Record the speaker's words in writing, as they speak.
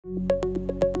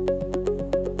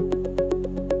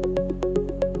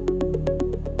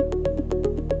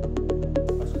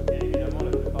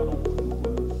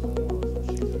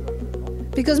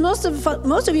Because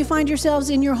most of you find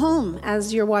yourselves in your home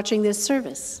as you're watching this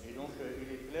service. Et donc,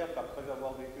 il est clair qu'après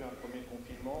avoir vécu un premier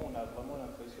confinement, on a vraiment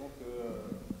l'impression que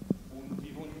nous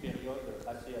vivons une période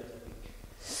assez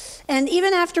atypique. And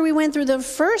even after we went through the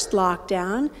first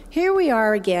lockdown, here we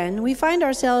are again. We find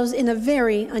ourselves in a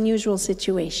very unusual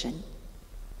situation.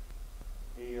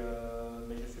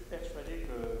 Mais je suis persuadé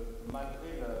que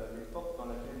malgré l'époque dans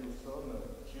laquelle nous sommes,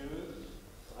 Dieu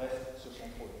reste sur son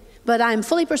trône. But I'm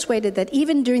fully persuaded that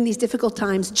even during these difficult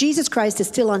times, Jesus Christ is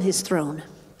still on his throne.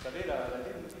 Vous savez, la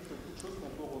Bible nous dit que toute chose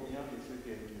concourt au bien de ceux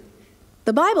qui aiment Dieu.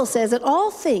 The Bible says that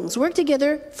all things work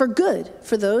together for good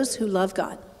for those who love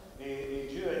God. Et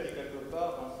Dieu a dit quelque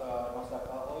part dans sa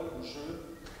parole, je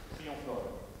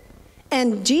triompherai.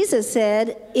 And Jesus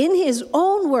said, in his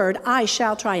own word, I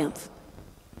shall triumph.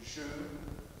 Je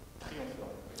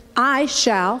triompherai. I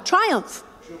shall triumph.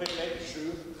 Je répète, je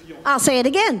triompherai. I'll say it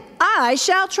again. I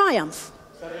shall triumph.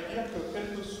 Ça veut dire que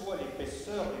quelle que soit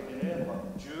l'épaisseur des ténèbres,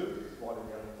 Dieu pourra le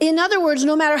gagner. In other words,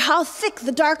 no matter how thick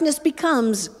the darkness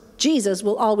becomes, Jesus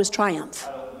will always triumph.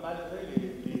 Alors, malgré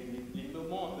les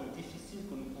moments un peu difficiles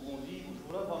que nous pouvons vivre,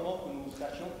 je voudrais vraiment que nous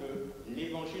sachions que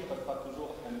l'Évangile restera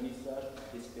toujours un message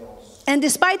d'espérance. And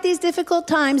despite these difficult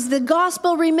times, the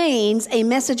gospel remains a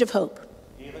message of hope.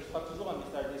 Et il restera toujours un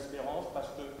message d'espérance parce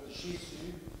que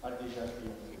Jésus a déjà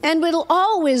triomphé. And it'll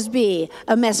always be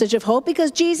a message of hope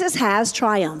because Jesus has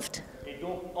triumphed. Et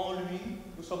donc, en lui,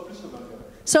 nous sommes plus que vainqueurs.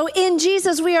 So in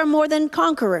Jesus, we are more than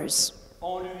conquerors.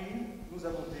 En lui, nous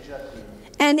avons déjà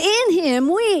triomphé. And in him,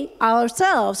 we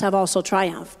ourselves have also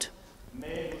triumphed.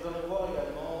 Mais nous allons voir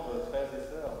également, frères et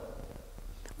sœurs,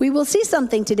 We will see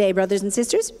something today, brothers and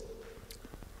sisters.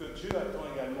 que Dieu attend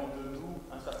également de nous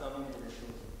un certain nombre de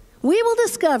choses. We will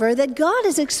discover that God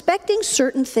is expecting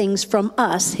certain things from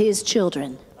us, his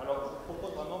children. Alors, je vous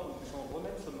propose vraiment que nous puissions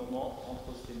remettre ce moment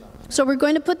entre ses mains. So we're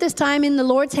going to put this time in the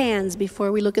Lord's hands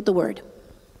before we look at the word.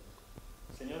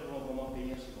 Seigneur, nous voulons vraiment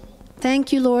bénir ce moment.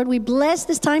 Thank you, Lord. We bless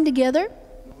this time together.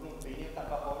 Nous voulons bénir ta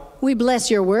parole. We bless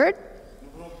your word. Nous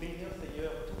voulons bénir,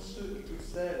 Seigneur, tous ceux et toutes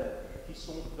celles qui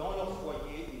sont dans leur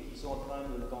foyer et qui sont en train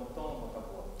d'entendre ta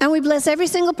voix. And we bless every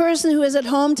single person who is at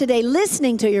home today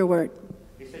listening to your word.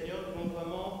 Et Seigneur, nous voulons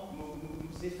vraiment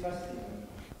nous effacer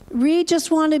We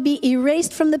just want to be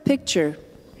erased from the picture.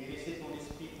 et laisser ton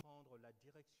esprit prendre la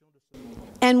direction de ce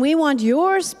moment. And we want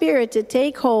your spirit to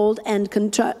take hold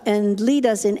and lead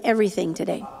us in everything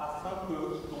today. Afin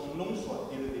que ton nom soit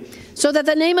élevé. So that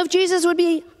the name of Jesus would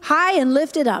be high and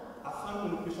lifted up. Afin que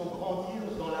nous puissions grandir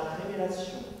dans la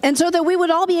révélation. And so that we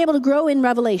would all be able to grow in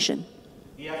revelation.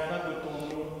 Et afin que ton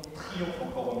nom triomphe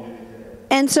encore au milieu des ténèbres.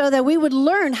 And so that we would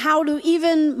learn how to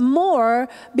even more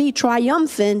be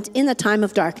triumphant in the time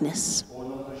of darkness. Au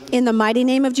nom de Jésus. In the mighty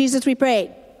name of Jesus we pray.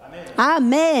 Amen.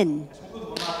 Amen. Est-ce qu'on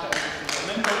peut vraiment acclamer le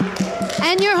Seigneur, même quand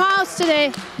And your house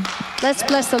today. Let's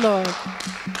bless the Lord.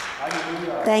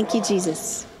 Alléluia. Thank you,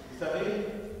 Jesus. Vous savez,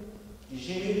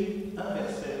 j'ai un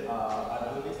verset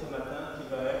à donner ce matin qui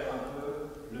va être un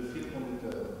peu le fil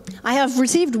conducteur. I have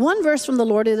received one verse from the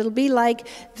Lord. It'll be like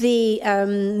the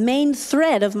main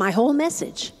thread of my whole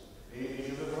message. Et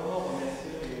je veux vraiment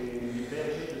remercier les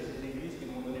bergers de cette église qui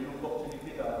m'ont donné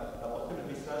l'opportunité d'apporter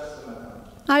le message ce matin.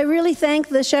 I really thank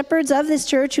the shepherds of this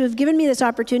church who have given me this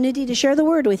opportunity to share the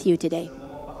word with you today. Un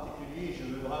moment particulier, je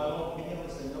veux vraiment bénir le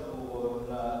Seigneur pour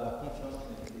la confiance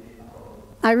qu'il m'a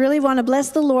accordée. I really want to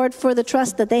bless the Lord for the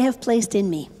trust that they have placed in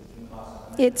me.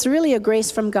 It's really a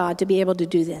grace from God to be able to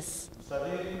do this. Vous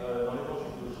savez, dans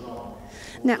l'évangile de Jean,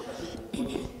 Now,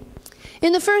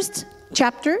 in the first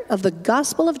chapter of the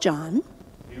Gospel of John,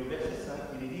 et au verset 5,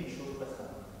 il est dit une chose très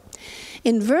simple.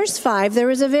 in verse 5, there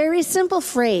is a very simple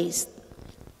phrase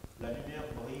La lumière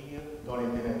brille dans les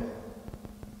ténèbres.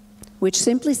 which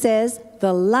simply says,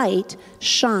 the light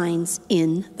shines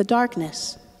in the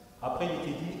darkness. Après,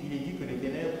 il est dit que les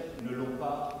ténèbres ne l'ont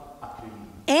pas accueilli.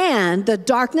 And the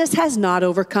darkness has not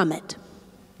overcome it.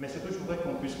 Mais ce que je voudrais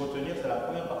qu'on puisse retenir, c'est la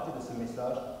première partie de ce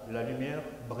message. La lumière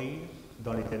brille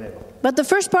dans les ténèbres. But the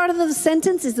first part of the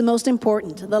sentence is the most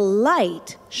important. The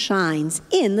light shines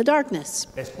in the darkness.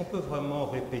 Est-ce qu'on peut vraiment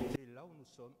répéter là où nous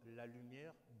sommes, la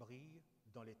lumière brille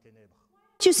dans les ténèbres?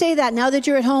 Would you say that now that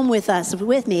you're at home with us,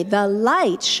 with me? The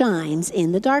light shines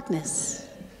in the darkness.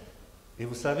 Et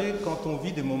vous savez, quand on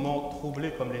vit des moments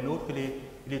troublés comme les nôtres,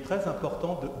 il est très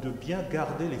important de bien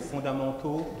garder les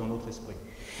fondamentaux dans notre esprit.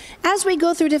 As we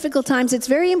go through difficult times, it's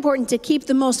very important to keep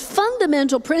the most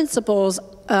fundamental principles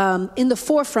in the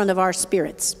forefront of our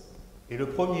spirits. Et le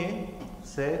premier,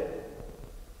 c'est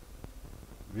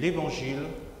l'évangile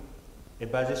est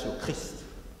basé sur Christ.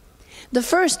 The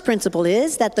first principle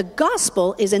is that the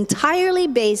gospel is entirely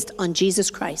based on Jesus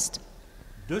Christ.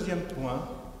 Deuxième point,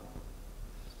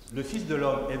 le Fils de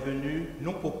l'homme est venu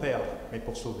non pour perdre, mais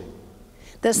pour sauver.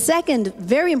 The second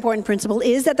very important principle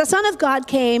is that the Son of God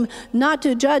came not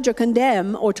to judge or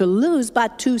condemn or to lose,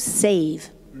 but to save.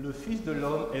 Le Fils de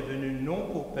l'homme est venu non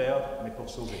pour perdre, mais pour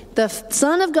sauver. The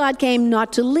Son of God came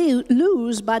not to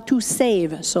lose, but to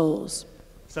save souls.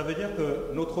 Ça veut dire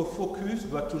que notre focus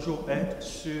doit toujours être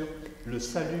sur le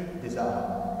salut des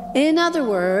âmes. In other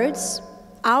words,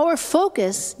 our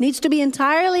focus needs to be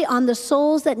entirely on the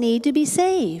souls that need to be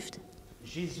saved.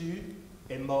 Jésus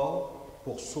est mort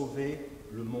pour sauver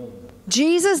le monde.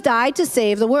 Jesus died to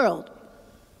save the world.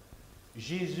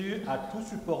 Jésus a tout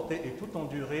supporté et tout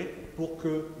enduré pour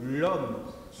que l'homme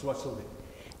soit sauvé.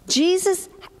 Jesus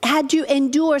had to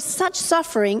endure such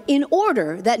suffering in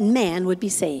order that man would be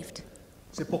saved.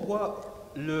 C'est pourquoi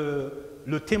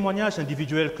le témoignage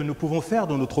individuel que nous pouvons faire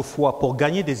de notre foi pour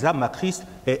gagner des âmes à Christ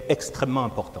est extrêmement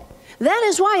important. That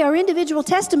is why our individual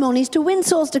testimonies to win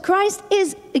souls to Christ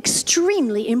is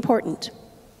extremely important.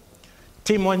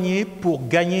 Témoigner pour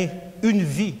gagner une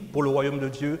vie pour le royaume de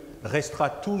Dieu restera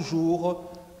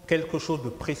toujours quelque chose de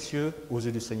précieux aux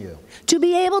yeux du Seigneur. To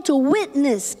be able to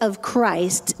witness of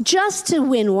Christ just to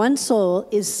win one soul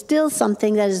is still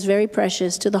something that is very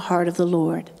precious to the heart of the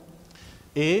Lord.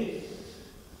 Et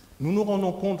nous nous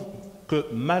rendons compte que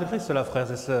malgré cela,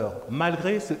 frères et sœurs,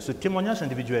 malgré ce témoignage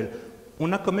individuel,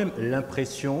 on a quand même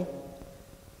l'impression,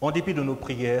 en dépit de nos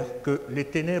prières, que les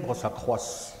ténèbres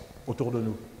s'accroissent autour de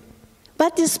nous.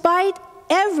 But despite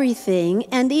everything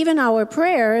and even our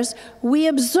prayers, we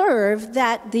observe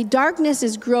that the darkness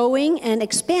is growing and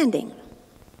expanding.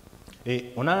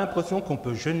 Et on a l'impression qu'on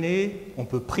peut jeûner, on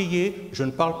peut prier. Je ne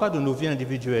parle pas de nos vies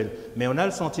individuelles, mais on a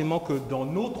le sentiment que dans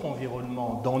notre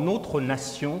environnement, dans notre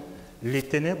nation, les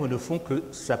ténèbres ne font que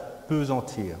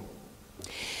s'appesantir.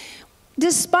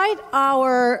 Despite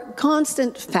our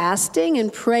constant fasting and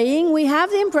praying, we have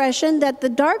the impression that the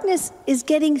darkness is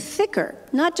getting thicker,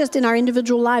 not just in our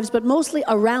individual lives, but mostly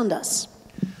around us.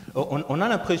 On a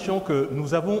l'impression que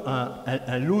nous avons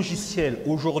un logiciel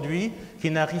aujourd'hui qui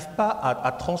n'arrive pas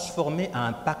à transformer, à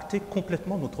impacter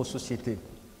complètement notre société.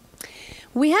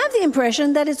 We have the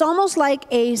impression that it's almost like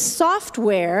a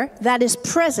software that is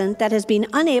present that has been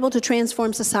unable to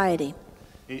transform society.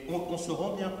 Et on se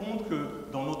rend bien compte que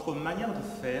dans notre manière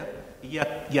de faire, il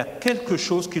y a quelque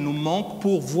chose qui nous manque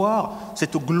pour voir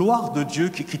cette gloire de Dieu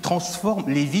qui transforme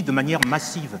les vies de manière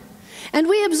massive. And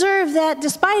we observe that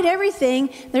despite everything,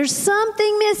 there's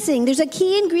something missing. There's a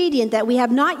key ingredient that we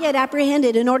have not yet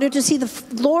apprehended in order to see the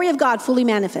glory of God fully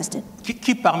manifested.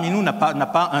 Qui parmi nous n'a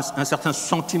pas un certain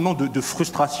sentiment de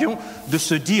frustration de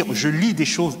se dire je lis des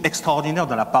choses extraordinaires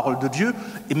dans la parole de Dieu,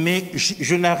 mais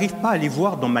je n'arrive pas à les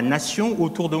voir dans ma nation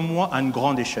autour de moi à une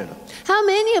grande échelle. How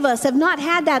many of us have not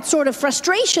had that sort of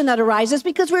frustration that arises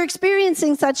because we're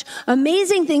experiencing such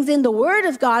amazing things in the Word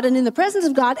of God and in the presence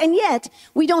of God, and yet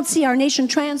we don't see our nation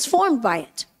transformed by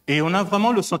it? Et on a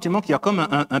vraiment le sentiment qu'il y a comme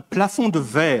un plafond de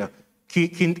verre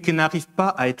qui n'arrive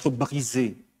pas à être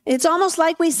brisé. It's almost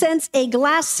like we sense a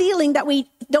glass ceiling that we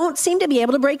don't seem to be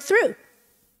able to break through.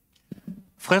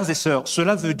 Frères et sœurs,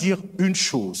 cela veut dire une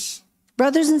chose.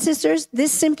 Brothers and sisters,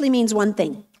 this simply means one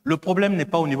thing. Le problème n'est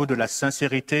pas au niveau de la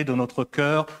sincérité de notre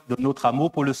cœur, de notre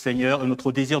amour pour le Seigneur et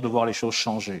notre désir de voir les choses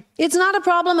changer. It's not a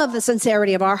problem of the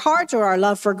sincerity of our hearts or our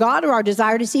love for God or our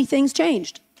desire to see things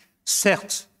changed.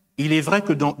 Certes, il est vrai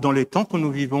que dans les temps que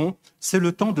nous vivons, c'est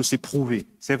le temps de s'éprouver,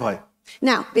 c'est vrai.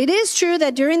 Now, it is true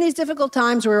that during these difficult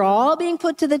times, we're all being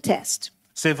put to the test.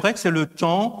 C'est vrai que c'est le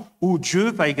temps où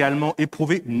Dieu va également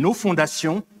éprouver nos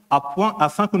fondations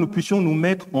afin que nous puissions nous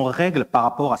mettre en règle par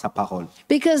rapport à sa parole.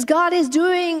 Because God is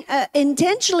doing,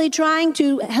 intentionally trying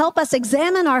to help us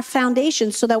examine our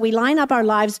foundations so that we line up our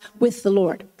lives with the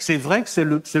Lord. C'est vrai que c'est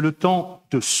le temps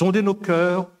de sonder nos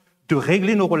cœurs, de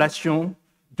régler nos relations,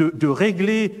 de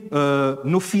régler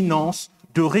nos finances,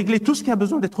 de régler tout ce qui a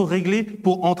besoin d'être réglé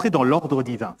pour entrer dans l'ordre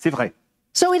divin. C'est vrai.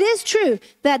 So it is true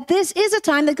that this is a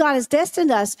time that God has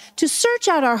destined us to search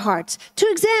out our hearts, to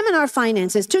examine our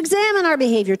finances, to examine our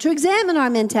behavior, to examine our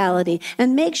mentality,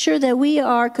 and make sure that we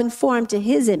are conformed to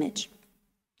His image.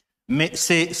 Mais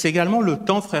c'est également le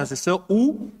temps, frères et sœurs,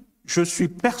 où je suis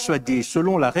persuadé,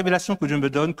 selon la révélation que Dieu me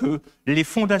donne, que les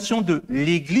fondations de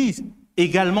l'Église,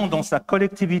 également dans sa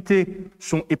collectivité,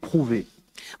 sont éprouvées.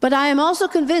 But I am also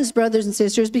convinced, brothers and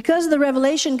sisters, because of the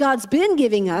revelation God's been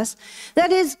giving us,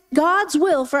 that is God's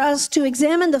will for us to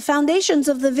examine the foundations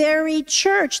of the very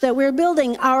church that we're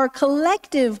building, our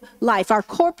collective life, our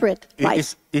corporate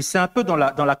life. Et c'est un peu dans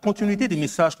la continuité des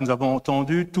messages que nous avons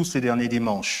entendus tous ces derniers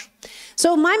dimanches.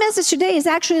 So my message today is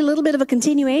actually a little bit of a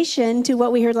continuation to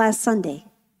what we heard last Sunday.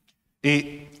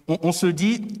 Et on se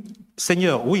dit,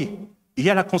 Seigneur, oui, il y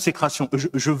a la consécration.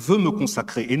 Je veux me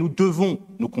consacrer et nous devons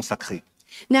nous consacrer.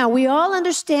 Now, we all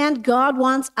understand God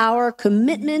wants our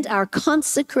commitment, our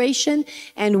consecration,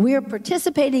 and we're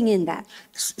participating in that.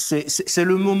 C'est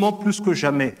le moment plus que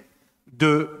jamais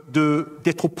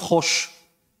d'être proche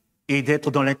et d'être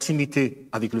dans l'intimité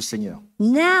avec le Seigneur.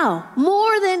 Now,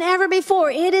 more than ever before,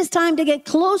 it is time to get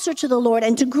closer to the Lord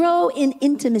and to grow in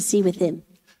intimacy with Him.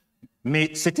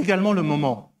 Mais c'est également le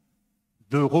moment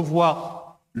de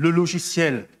revoir le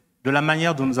logiciel de la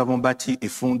manière dont nous avons bâti et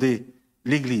fondé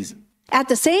l'Église. At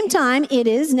the same time, it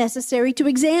is necessary to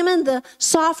examine the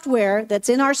software that's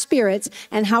in our spirits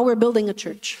and how we're building a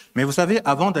church. Mais vous savez,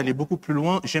 avant d'aller beaucoup plus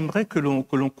loin, j'aimerais que l'on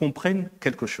comprenne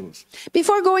quelque chose.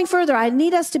 Before going further, I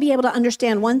need us to be able to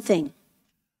understand one thing.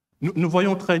 Nous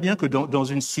voyons très bien que dans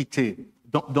une cité,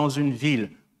 dans une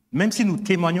ville, même si nous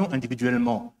témoignons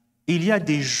individuellement, il y a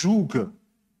des jougs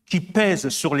qui pèsent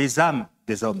sur les âmes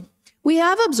des hommes. We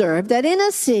have observed that in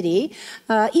a city,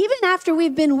 even after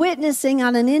we've been witnessing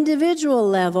on an individual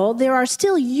level, there are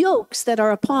still yokes that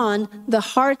are upon the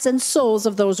hearts and souls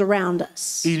of those around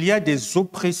us. Il y a des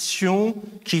oppressions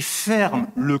qui ferment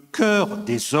le cœur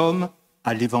des hommes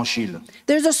à l'Évangile.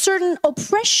 There's a certain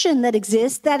oppression that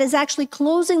exists that is actually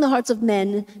closing the hearts of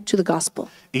men to the gospel.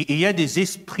 Et il y a des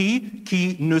esprits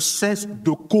qui ne cessent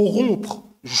de corrompre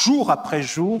jour après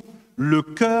jour le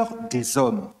cœur des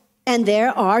hommes. And there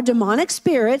are demonic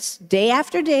spirits, day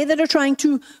after day, that are trying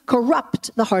to corrupt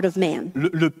the heart of man.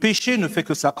 Le péché ne fait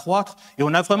que s'accroître et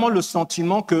on a vraiment le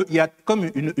sentiment qu'il y a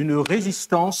comme une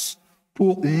résistance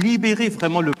pour libérer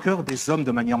vraiment le cœur des hommes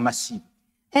de manière massive.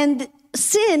 And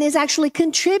sin is actually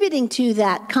contributing to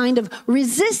that kind of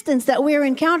resistance that we're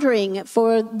encountering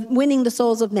for winning the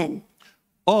souls of men.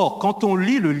 Or, quand on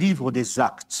lit le livre des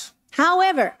Actes,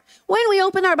 However, when we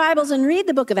open our Bibles and read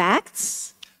the book of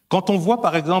Acts, quand on voit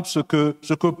par exemple ce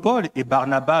que Paul et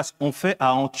Barnabas ont fait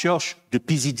à Antioche de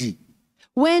Pisidie,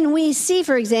 when we see,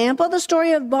 for example, the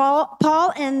story of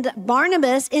Paul and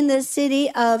Barnabas in the city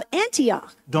of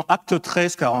Antioch, dans Actes 13,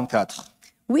 44,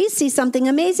 we see something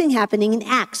amazing happening in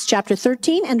Acts chapter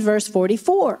 13 and verse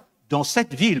 44. dans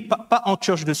cette ville, pas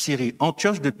Antioche de Syrie,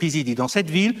 Antioche de Pisidie, dans cette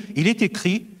ville, il est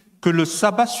écrit que le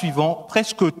sabbat suivant,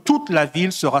 presque toute la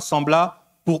ville se rassembla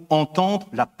pour entendre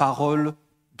la parole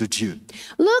de Dieu.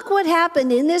 Look what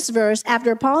happened in this verse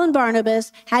after Paul and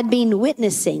Barnabas had been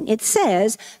witnessing. It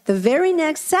says, the very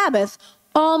next Sabbath,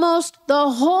 almost the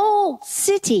whole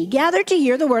city gathered to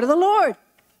hear the word of the Lord.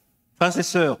 Frères et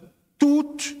sœurs,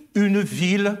 toute une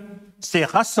ville s'est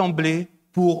rassemblée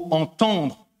pour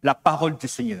entendre la parole du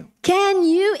Seigneur. Can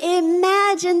you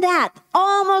imagine that?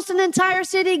 Almost an entire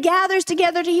city gathers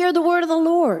together to hear the word of the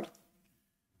Lord.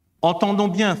 Entendons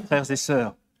bien, frères et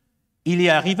sœurs, il est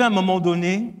arrivé un moment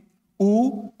donné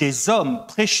où des hommes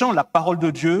prêchant la parole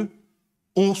de Dieu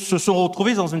se sont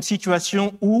retrouvés dans une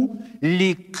situation où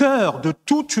les cœurs de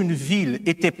toute une ville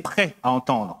étaient prêts à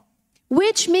entendre.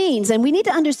 Which means, and we need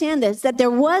to understand this, that there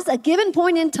was a given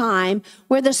point in time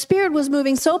where the Spirit was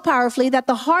moving so powerfully that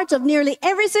the hearts of nearly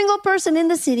every single person in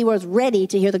the city was ready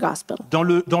to hear the gospel. Dans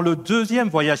le deuxième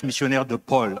voyage missionnaire de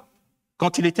Paul,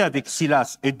 quand il était avec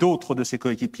Silas et d'autres de ses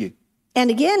coéquipiers, And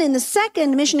again, in the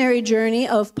second missionary journey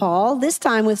of Paul, this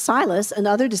time with Silas and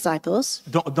other disciples,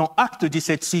 dans Actes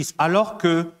 17:6, alors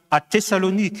que à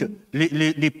Thessalonique,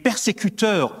 les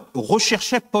persécuteurs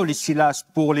recherchaient Paul et Silas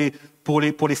pour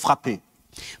les frapper.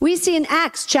 we see in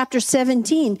Acts chapter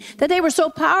 17 that they were so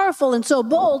powerful and so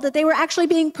bold that they were actually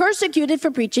being persecuted for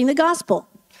preaching the gospel.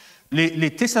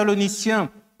 Les Thessaloniciens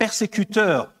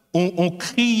persécuteurs ont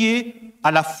crié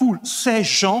à la foule, ces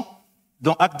gens,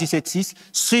 dans Actes 17:6,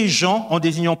 ces gens, en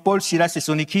désignant Paul, Silas et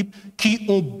son équipe, qui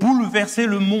ont bouleversé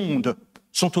le monde,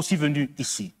 sont aussi venus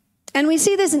ici. And we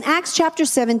see this in Acts chapter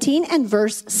 17 and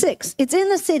verse 6. It's in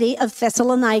the city of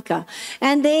Thessalonica.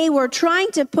 And they were trying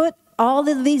to put all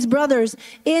of these brothers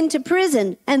into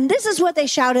prison. And this is what they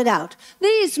shouted out.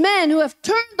 These men who have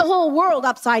turned the whole world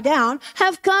upside down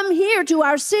have come here to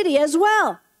our city as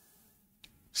well.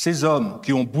 Ces hommes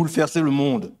qui ont bouleversé le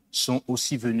monde sont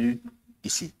aussi venus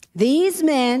ici. These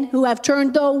men who have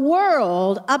turned the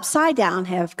world upside down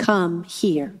have come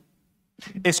here.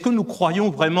 Est-ce que nous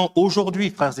croyons vraiment aujourd'hui,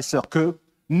 frères et sœurs, que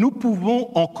nous pouvons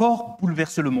encore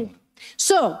bouleverser le monde?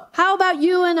 So, how about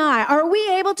you and I? Are we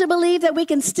able to believe that we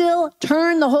can still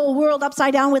turn the whole world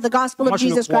upside down with the gospel Moi, of je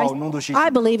le Jesus crois Christ? au nom de Jésus. I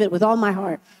believe it with all my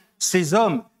heart. Ces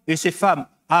hommes et ces femmes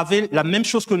avaient la même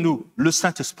chose que nous, le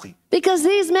Saint-Esprit. Because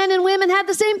these men and women had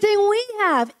the same thing we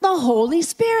have, the Holy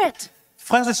Spirit.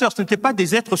 Frères et sœurs, ce n'étaient pas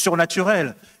des êtres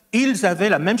surnaturels. ils avaient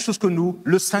la même chose que nous,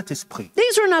 le Saint-Esprit.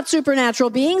 These were not supernatural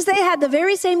beings. They had the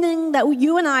very same thing that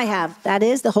you and I have. That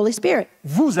is the Holy Spirit.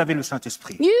 Vous avez le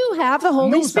Saint-Esprit. You have the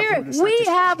Holy Nous Spirit. avons le We Saint-Esprit.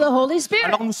 have the Holy Spirit.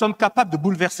 Alors nous sommes capables de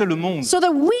bouleverser le monde. So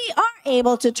that we are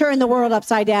able to turn the world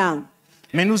upside down.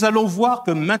 Mais nous allons voir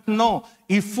que maintenant,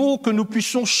 il faut que nous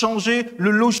puissions changer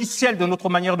le logiciel de notre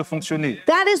manière de fonctionner.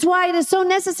 That is why it is so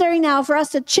necessary now for us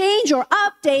to change or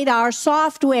update our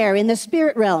software in the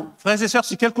spirit realm. Frères et sœurs,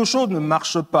 si quelque chose ne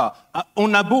marche pas,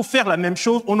 on a beau faire la même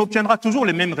chose, on obtiendra toujours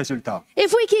les mêmes résultats.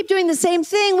 If we keep doing the same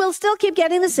thing, we'll still keep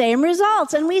getting the same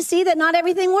results, and we see that not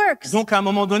everything works. Donc à un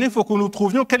moment donné, il faut que nous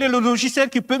trouvions quel est le logiciel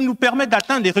qui peut nous permettre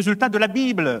d'atteindre les résultats de la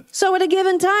Bible. So at a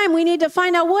given time, we need to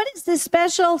find out what is this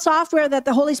special software that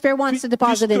the Holy Spirit wants to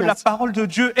deposit Puisque in la us. parole de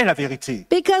Dieu est la vérité.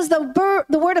 Because the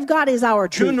Word of God is our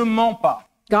Dieu truth. ne ment pas.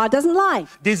 God doesn't lie.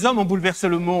 Des hommes ont bouleversé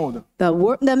le monde.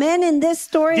 The men in this Des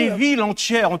story villes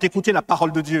entières ont écouté la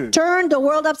parole de Dieu. turned the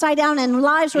world upside down and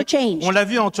lives were changed. On l'a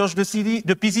vu en Antioche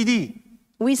de Pisidie.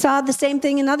 We saw the same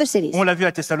thing in other cities. On l'a vu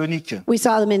à Thessalonique. We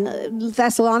saw them in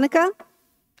Thessalonica.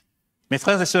 Mes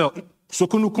frères et sœurs, ce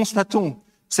que nous constatons,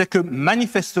 c'est que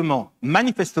manifestement,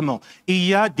 il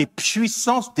y a des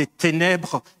puissances des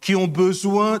ténèbres qui ont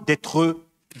besoin d'être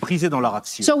brisées dans leur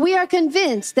action. So we are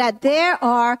convinced that there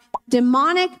are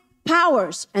demonic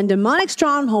powers and demonic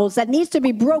strongholds that needs to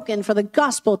be broken for the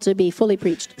gospel to be fully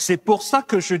preached. C'est pour ça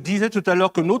que je disais tout à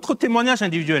l'heure que notre témoignage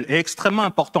individuel est extrêmement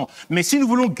important. Mais si nous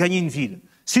voulons gagner une ville,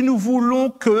 si nous voulons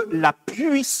que la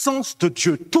puissance de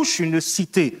Dieu touche une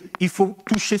cité, il faut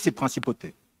toucher ses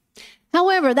principautés.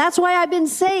 However, that's why I've been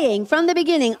saying from the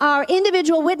beginning, our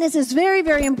individual witness is very,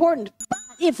 very important. But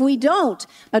if we don't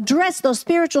address those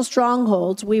spiritual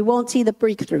strongholds, we won't see the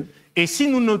breakthrough. Et si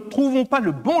nous ne trouvons pas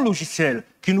le bon logiciel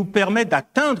qui nous permet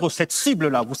d'atteindre cette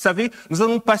cible-là, vous savez, nous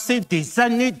allons passer des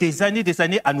années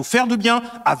à nous faire du bien,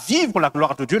 à vivre la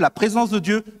gloire de Dieu, la présence de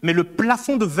Dieu, mais le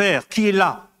plafond de verre qui est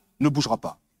là ne bougera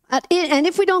pas. And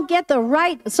if we don't get the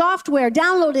right software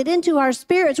downloaded into our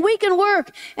spirits, we can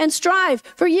work and strive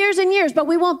for years and years, but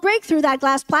we won't break through that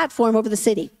glass platform over the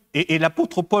city. Et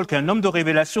l'apôtre Paul, qui est un homme de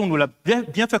révélation, nous l'a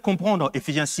bien fait comprendre,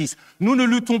 Éphésiens 6. Nous ne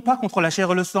luttons pas contre la chair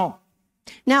et le sang.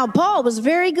 Now, Paul was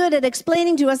very good at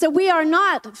explaining to us that we are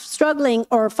not struggling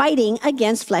or fighting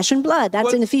against flesh and blood.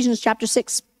 That's in Ephesians chapter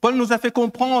 6. Paul nous a fait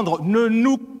comprendre, ne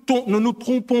nous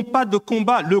trompons pas de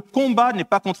combat. Le combat n'est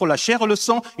pas contre la chair et le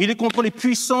sang, il est contre les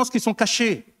puissances qui sont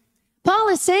cachées.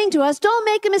 Paul is saying to us, don't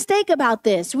make a mistake about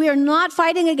this. We are not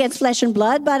fighting against flesh and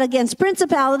blood, but against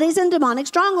principalities and demonic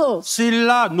strongholds. C'est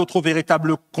là notre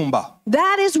véritable combat.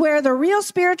 That is where the real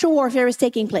spiritual warfare is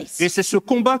taking place. Et c'est ce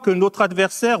combat que notre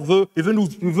adversaire veut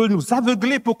nous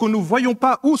aveugler pour que nous ne voyions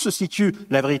pas où se situe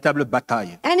la véritable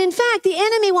bataille. And in fact, the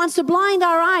enemy wants to blind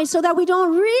our eyes so that we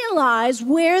don't realize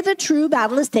where the true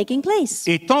battle is taking place.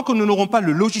 Et tant que nous n'aurons pas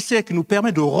le logiciel qui nous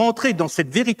permet de rentrer dans cette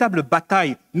véritable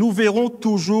bataille, nous verrons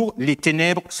toujours les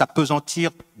ténèbres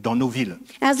s'appesantir dans nos villes.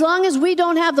 As long as we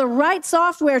don't have the right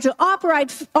software to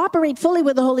operate fully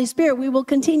with the Holy Spirit, we will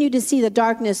continue to see the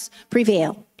darkness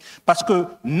prevail. Parce que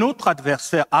notre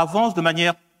adversaire avance de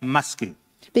manière masquée.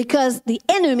 Because the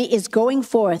enemy is going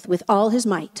forth with all his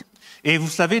might. Et vous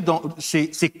savez, dans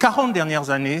ces 40 dernières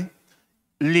années,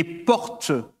 les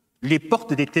portes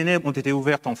des ténèbres ont été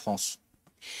ouvertes en France.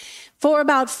 For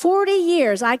about 40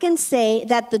 years, I can say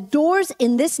that the doors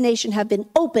in this nation have been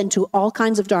open to all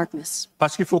kinds of darkness.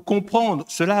 Parce qu'il faut comprendre,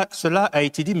 cela a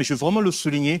été dit, mais je veux vraiment le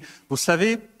souligner. Vous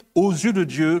savez, aux yeux de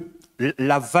Dieu,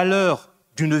 la valeur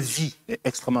d'une vie est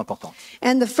extrêmement importante.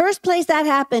 And the first place that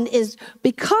happened is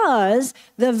because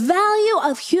the value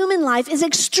of human life is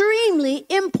extremely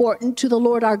important to the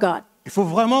Lord our God. Il faut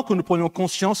vraiment que nous prenions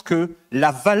conscience que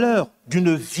la valeur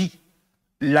d'une vie,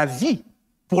 la vie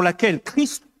pour laquelle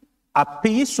Christ a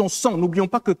payé son sang, n'oublions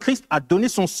pas que Christ a donné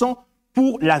son sang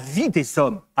pour la vie des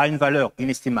hommes, a une valeur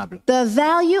inestimable. The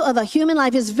value of a human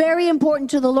life is very important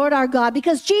to the Lord our God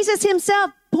because Jesus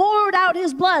himself poured out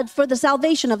his blood for the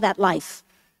salvation of that life.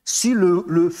 Si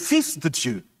le Fils de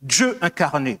Dieu, Dieu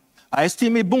incarné, a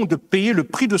estimé bon de payer le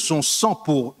prix de son sang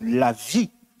pour la vie,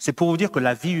 c'est pour vous dire que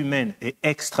la vie humaine est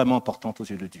extrêmement importante aux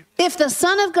yeux de Dieu. If the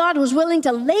Son of God was willing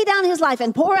to lay down his life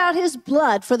and pour out his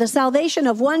blood for the salvation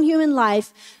of one human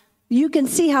life, you can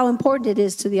see how important it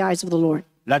is to the eyes of the Lord.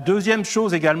 La deuxième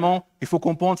chose également, il faut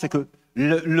comprendre, c'est que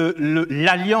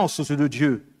l'alliance aux yeux de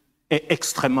Dieu est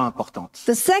extrêmement importante.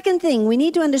 The second thing we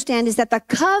need to understand is that the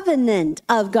covenant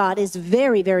of God is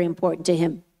very, very important to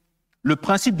him. Le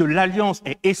principe de l'alliance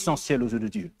est essentiel aux yeux de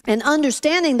Dieu. And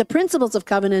understanding the principles of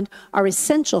covenant are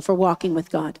essential for walking with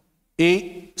God.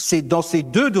 Et c'est dans ces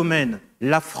deux domaines,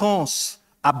 la France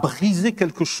a brisé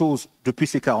quelque chose depuis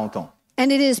ces 40 ans.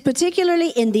 And it is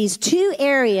particularly in these two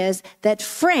areas that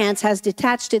France has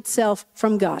detached itself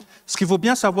from God. Ce qu'il faut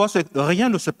bien savoir, c'est que rien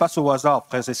ne se passe au hasard,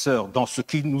 frères et sœurs, dans ce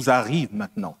qui nous arrive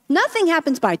maintenant. Nothing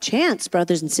happens by chance,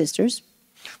 brothers and sisters.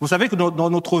 Vous savez que dans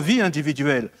notre vie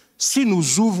individuelle, si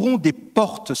nous ouvrons des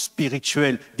portes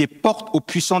spirituelles, des portes aux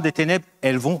puissants des ténèbres,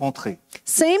 elles vont rentrer.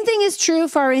 Same thing is true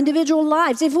for our individual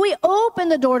lives. If we open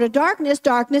the door to darkness,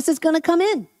 darkness is going to come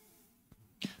in.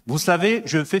 Vous savez,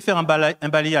 je vais faire un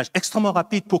balayage extrêmement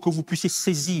rapide pour que vous puissiez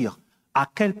saisir à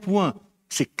quel point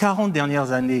ces 40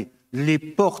 dernières années, les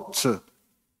portes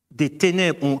des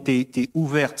ténèbres ont été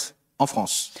ouvertes en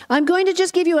France. I'm going to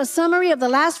just give you a summary of the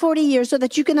last 40 years so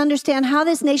that you can understand how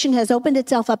this nation has opened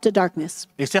itself up to darkness.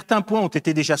 Et certains points ont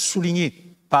été déjà soulignés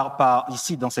par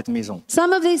ici dans cette maison.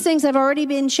 Some of these things have already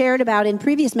been shared about in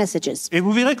previous messages. Et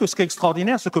vous verrez que ce qui est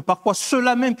extraordinaire, c'est que parfois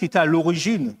ceux-là même qui étaient à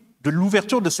l'origine de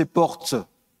l'ouverture de ces portes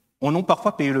on a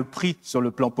parfois payé le prix sur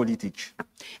le plan politique.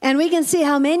 And we can see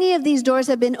how many of these doors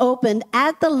have been opened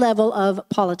at the level of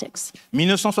politics.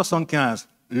 1975,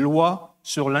 loi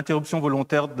sur l'interruption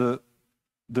volontaire de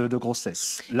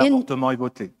grossesse. L'avortement est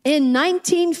voté. In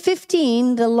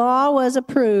 1915, the law was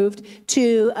approved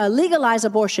to legalize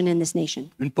abortion in this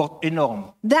nation. Une porte énorme.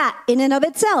 That, in and of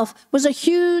itself, was a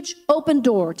huge open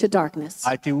door to darkness.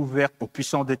 A été ouverte aux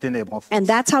puissants des ténèbres en France. And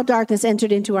that's how darkness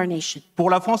entered into our nation. Pour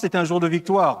la France, c'était un jour de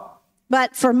victoire.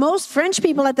 But for most French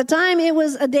people at the time, it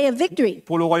was a day of victory.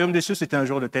 Pour le royaume des cieux, c'était un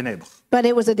jour de ténèbres. But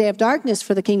it was a day of darkness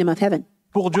for the kingdom of heaven.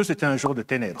 Pour Dieu, c'était un jour de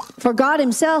ténèbres. For God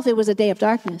himself, it was a day of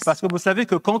darkness. Parce que vous savez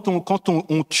que quand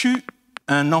on tue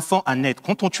un enfant à naître,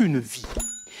 quand on tue une vie,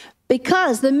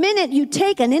 Because the minute you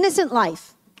take an innocent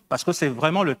life, parce que c'est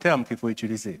vraiment le terme qu'il faut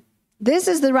utiliser. this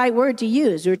is the right word to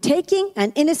use. You're taking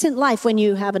an innocent life when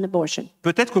you have an abortion.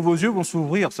 Peut-être que vos yeux vont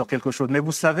s'ouvrir sur quelque chose, mais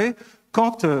vous savez,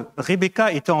 quand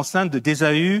Rebecca était enceinte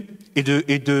d'Ésaü et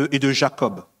de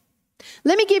Jacob,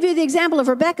 Let me give you the example of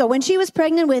Rebecca. When she was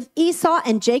pregnant with Esau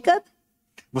and Jacob,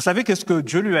 vous savez qu'est-ce que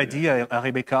Dieu lui a dit à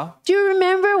Rebecca? do you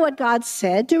remember what God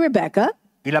said to Rebecca?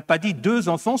 Il n'a pas dit 2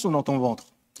 enfants sont dans ton ventre.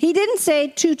 He didn't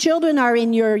say 2 children are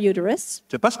in your uterus.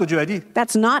 C'est pas ce que Dieu a dit.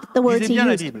 That's not the words Lisez he bien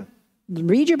la used. Bible.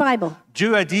 Read your Bible.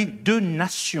 Dieu a dit 2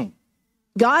 nations.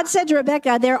 God said to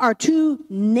Rebecca, there are 2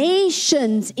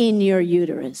 nations in your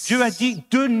uterus. Dieu a dit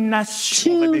 2 nations,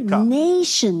 2 Rebecca.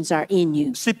 nations are in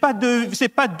you. C'est pas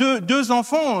deux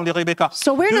enfants, les Rebecca.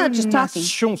 So we're 2 not just talking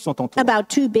nations sont en toi. about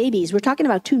 2 babies. We're talking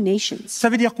about 2 nations. Ça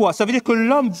veut dire quoi? Ça veut dire que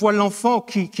l'homme voit l'enfant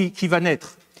qui va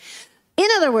naître. In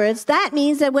other words, that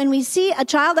means that when we see a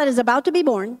child that is about to be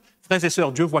born, Frères et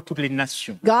sœurs, Dieu voit toutes les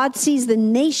nations. God sees the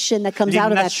nation that comes Les out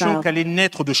of that nations child. qui allaient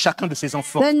naître de chacun de ses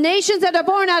enfants. The nations that are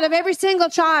born out of every single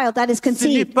child that is Ce n'est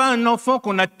conceived. pas un enfant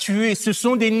qu'on a tué, ce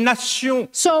sont des nations.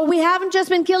 So we haven't just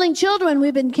been killing children,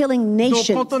 we've been killing Donc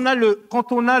nations. quand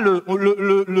on a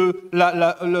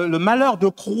le malheur de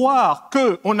croire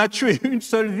qu'on a tué une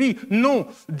seule vie, non,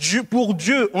 pour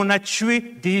Dieu, on a tué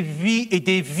des vies et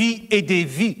des vies et des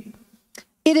vies.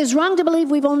 It is wrong to believe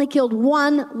we've only killed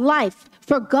one life.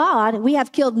 For God, we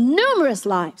have killed numerous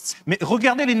lives. Mais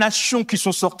regardez les nations qui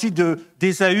sont sorties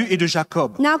d'Ésaü et de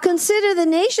Jacob. Now consider the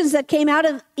nations that came out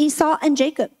of Esau and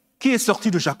Jacob. Qui est sorti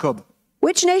de Jacob?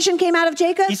 Which nation came out of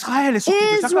Jacob? Israël est sorti de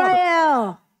Jacob.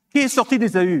 Israel. Qui est sorti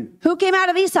d'Ésaü? Who came out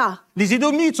of Esau? Les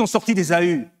Édomites sont sortis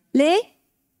d'Ésaü.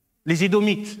 Les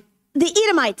Édomites. The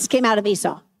Edomites came out of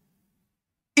Esau.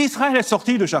 Israël est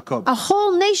sorti de Jacob. A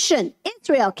whole nation,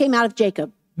 Israel, came out of Jacob.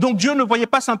 Donc Dieu ne voyait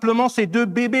pas simplement ces 2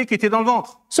 bébés qui étaient dans le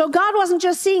ventre. So God wasn't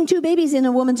just seeing 2 babies in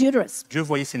a woman's uterus. Dieu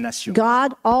voyait ces nations.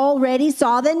 God already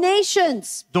saw the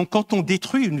nations. Donc quand on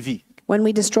détruit une vie, When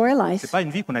we destroy a ce n'est life, pas une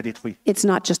vie qu'on a détruite. it's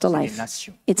not just a C'est life. des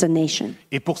nations. It's a nation.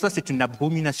 Et pour ça, c'est une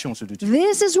abomination, ce de Dieu.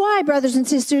 This is why, brothers and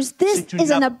sisters, this C'est une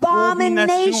is an abomination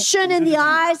abomination in de the Dieu.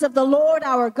 eyes of the Lord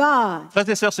our God. Frères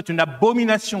et sœurs, c'est une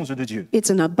abomination, ce de Dieu. It's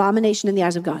an abomination in the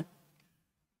eyes of God.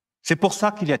 C'est pour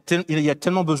ça qu'il y a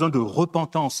tellement besoin de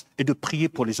repentance et de prier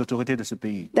pour les autorités de ce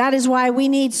pays. That is why we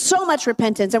need so much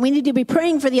repentance and we need to be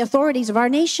praying for the authorities of our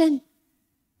nation.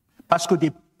 Parce que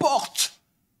des portes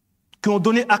qui ont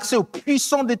donné accès aux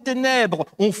puissants des ténèbres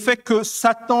ont fait que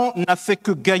Satan n'a fait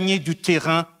que gagner du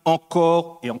terrain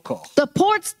encore et encore.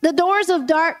 The doors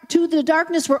to the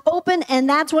darkness were open, and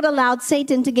that's what allowed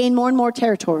Satan to gain more and more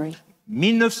territory.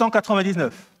 1999,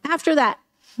 After that,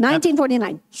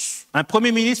 1949, un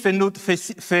premier ministre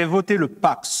fait voter le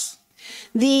Pax.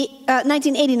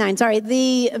 1989, sorry,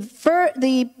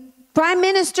 the prime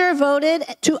minister voted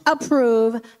to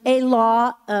approve a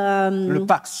law Le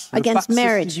Pax. against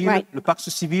marriage, civil, right? Le Pax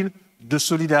civil de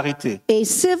solidarité. A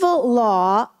civil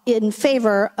law in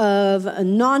favor of a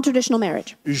non-traditional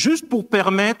marriage. Juste pour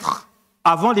permettre,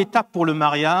 avant l'étape pour le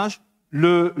mariage,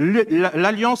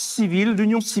 l'alliance civile,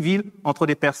 l'union civile entre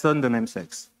des personnes de même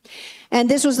sexe. And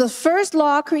this was the first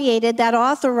law created that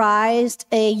authorized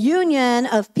a union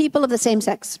of people of the same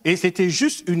sex. Et c'était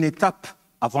juste une étape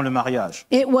avant le mariage.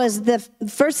 It was the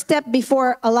first step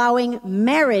before allowing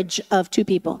marriage of two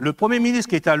people. Le Premier ministre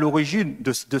qui était à l'origine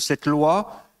de cette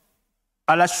loi,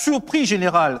 à la surprise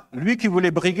générale, lui qui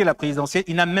voulait briguer la présidentielle,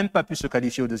 il n'a même pas pu se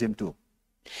qualifier au deuxième tour.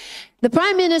 The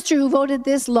prime minister who voted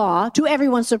this law, to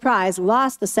everyone's surprise,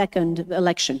 lost the second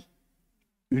election.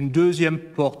 Une deuxième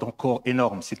porte encore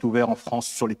énorme s'est ouverte en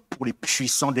France pour les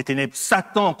puissants des ténèbres.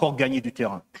 Satan a encore gagné du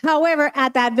terrain. However, at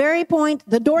that very point,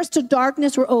 the doors to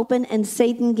darkness were open and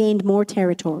Satan gained more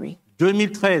territory.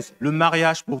 2013, le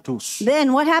mariage pour tous.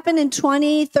 Then what happened in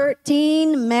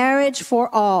 2013? Marriage for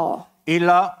all. Et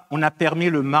là, on a permis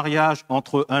le mariage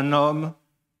entre un homme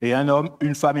et un homme,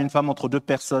 une femme et une femme, entre deux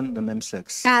personnes de même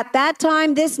sexe. At that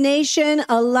time, this nation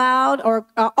allowed or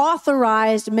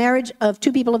authorized marriage of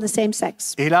two people of the same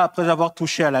sex. Et là, après avoir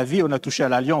touché à la vie, on a touché à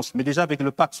l'alliance. Mais déjà, avec le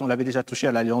pacte, on avait déjà touché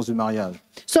à l'alliance du mariage.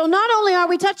 So not only are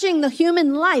we touching the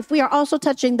human life, we are also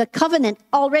touching the covenant,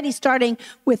 already starting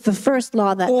with the first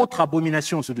law. That Autre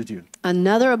abomination aux yeux de Dieu.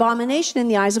 another abomination in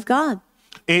the eyes of God.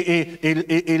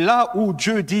 Et là où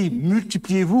Dieu dit «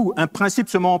 multipliez-vous », un principe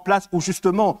se met en place où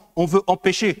justement on veut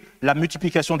empêcher la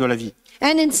multiplication de la vie.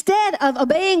 And instead of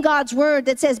obeying God's word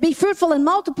that says, be fruitful and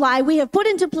multiply, we have put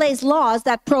into place laws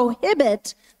that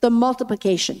prohibit the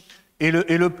multiplication. Et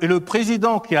le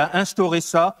président qui a instauré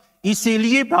ça, il s'est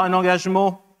lié par un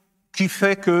engagement qui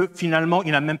fait que finalement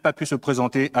il n'a même pas pu se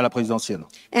présenter à la présidentielle.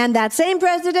 And that same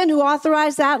president who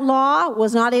authorized that law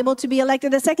was not able to be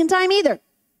elected a second time either.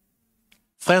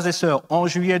 Frères et sœurs, en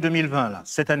juillet 2020, là,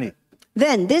 cette année,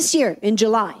 Then, this year, in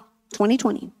July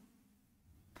 2020,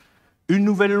 une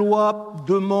nouvelle loi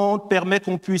permet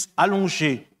qu'on puisse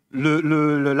allonger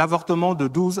l'avortement de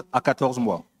 12 à 14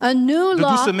 mois. a new De 12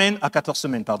 law semaines à 14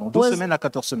 semaines, pardon. 12 semaines à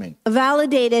 14 semaines.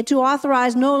 validated to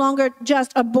authorize no longer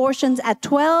just abortions at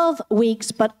 12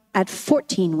 weeks, but at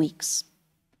 14 weeks.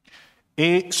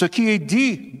 Et ce qui est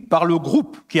dit par le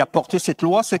groupe qui a porté cette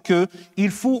loi, c'est qu'il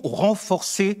faut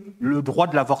renforcer le droit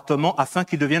de l'avortement afin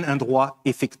qu'il devienne un droit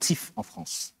effectif en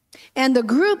France. And the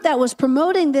group that was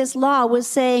promoting this law was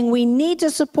saying we need to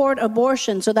support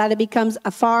abortion so that it becomes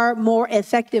a far more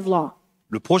effective law.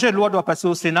 Le projet de loi doit passer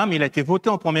au Sénat, mais il a été voté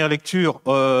en première lecture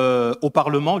au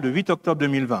Parlement le 8 octobre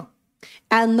 2020.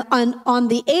 And on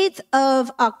the 8th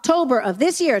of October of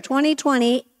this year,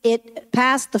 2020, it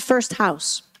passed the first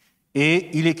house. Et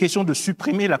il est question de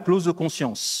supprimer la clause de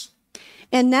conscience.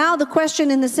 And now the question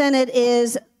in the Senate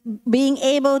is being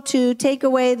able to take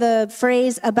away the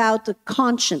phrase about the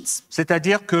conscience.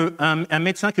 C'est-à-dire qu'un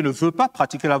médecin qui ne veut pas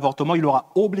pratiquer l'avortement, il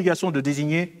aura obligation de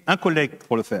désigner un collègue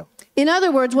pour le faire. In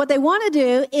other words, what they want to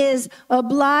do is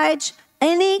oblige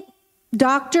any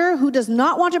doctor who does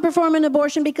not want to perform an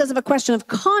abortion because of a question of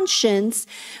conscience,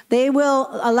 they will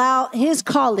allow his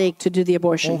colleague to do the On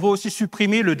abortion. veut aussi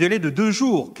supprimer le délai de 2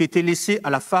 jours qui était laissé à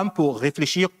la femme pour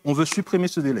réfléchir. On veut supprimer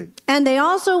ce délai. And they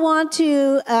also want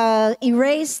to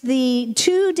erase the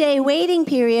 2-day waiting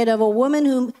period of a woman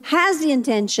who has the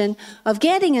intention of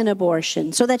getting an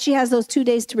abortion so that she has those 2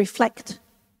 days to reflect.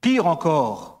 Pire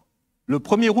encore, le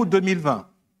 1er août 2020,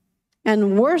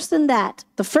 And worse than that,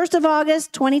 the 1st of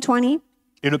August, 2020,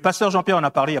 et le pasteur Jean-Pierre en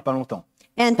a parlé il n'y a pas longtemps,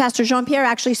 and Pastor Jean-Pierre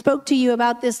actually spoke to you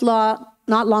about this law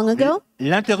not long ago.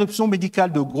 l'interruption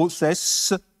médicale de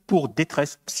grossesse pour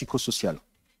détresse psychosociale.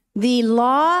 The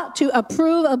law to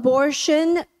approve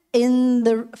abortion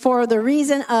for the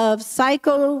reason of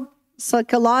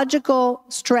psychological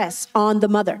stress on the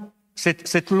mother.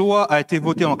 Cette loi a été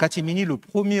votée en catimini le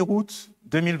 1er août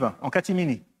 2020, en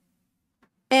catimini.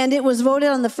 And it was voted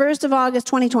on the 1st of August,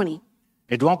 2020.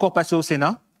 Elle doit encore passer au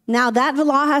Sénat, Now that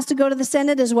law has to go to the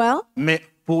Senate as well. mais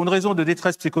pour une raison de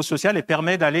détresse psychosociale, elle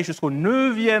permet d'aller jusqu'au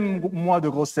 9e mois de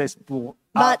grossesse pour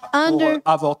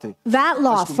avorter. That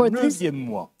law, Jusqu'au for this, 9e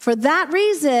mois. for that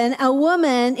reason, a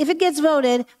woman, if it gets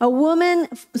voted, a woman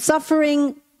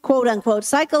suffering, quote unquote,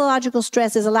 psychological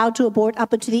stress is allowed to abort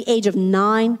up until the age of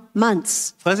 9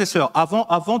 months. Frères et sœurs,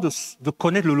 avant de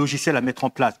connaître le logiciel à mettre en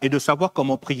place et de savoir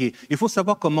comment prier, il faut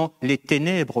savoir comment les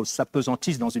ténèbres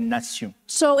s'apesantissent dans une nation.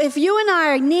 So if you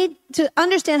and I need to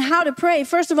understand how to pray,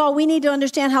 first of all, we need to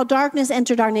understand how darkness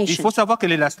entered our Il nation. faut savoir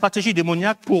quelle est la stratégie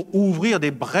démoniaque pour ouvrir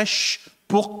des brèches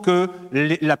pour que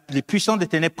les puissants des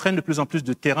ténèbres prennent de plus en plus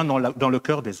de terrain dans le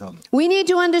cœur des hommes. We need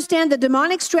to understand the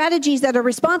demonic strategies that are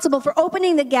responsible for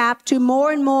opening the gap to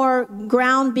more and more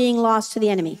ground being lost to the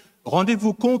enemy.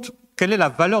 Rendez-vous compte quelle est la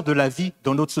valeur de la vie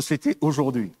dans notre société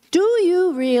aujourd'hui? Do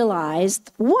you realize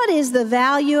what is the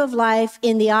value of life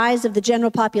in the eyes of the general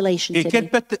population Et today?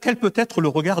 quel peut être le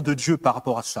regard de Dieu par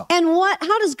rapport à ça? And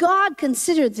how does God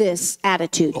consider this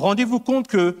attitude? Rendez-vous compte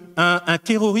qu'un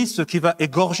terroriste qui va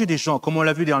égorger des gens, comme on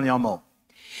l'a vu dernièrement,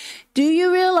 Do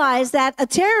you realize that a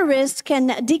terrorist can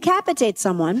decapitate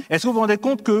someone? est-ce que vous vous rendez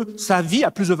compte que sa vie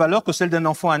a plus de valeur que celle d'un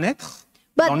enfant à naître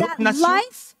dans But notre that nation?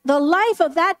 the life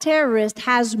of that terrorist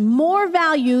has more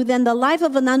value than the life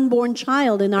of an unborn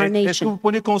child in our Est-ce que nation. vous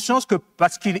prenez conscience que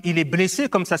parce qu'il est blessé,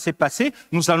 comme ça s'est passé,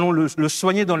 nous allons le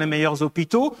soigner dans les meilleurs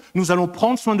hôpitaux, nous allons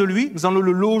prendre soin de lui, nous allons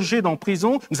le loger dans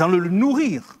prison, nous allons le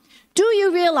nourrir. Do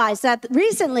you realize that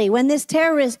recently, when this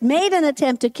terrorist made an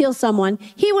attempt to kill someone,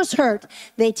 he was hurt.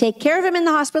 They take care of him in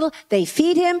the hospital, they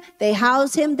feed him, they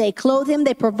house him, they clothe him,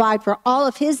 they provide for all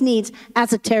of his needs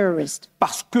as a terrorist.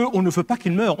 Parce qu'on ne veut pas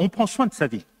qu'il meure, on prend soin de sa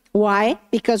vie. Why?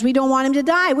 Because we don't want him to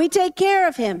die. We take care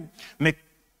of him. Mais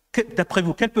d'après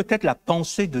vous, quelle peut être la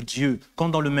pensée de Dieu quand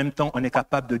dans le même temps on est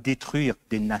capable de détruire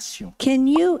des nations? Can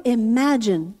you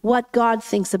imagine what God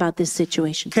thinks about this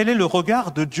situation? Quel est le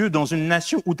regard de Dieu dans une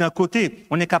nation où d'un côté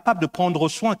on est capable de prendre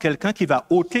soin de quelqu'un qui va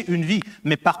ôter une vie,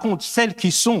 mais par contre celles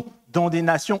qui sont dans des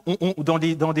nations, dans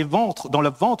des ventres, dans le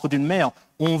ventre d'une mère,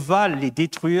 on va les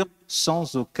détruire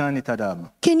sans aucun état d'âme.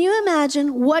 Can you imagine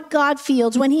what God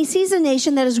feels when he sees a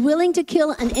nation that is willing to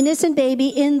kill an innocent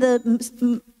baby in the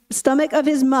stomach of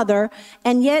his mother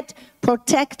and yet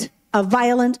protect a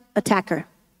violent attacker?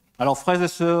 Alors frères et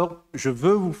sœurs, je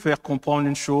veux vous faire comprendre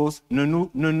une chose, ne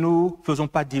nous faisons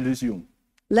pas d'illusions.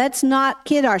 Let's not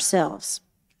kid ourselves.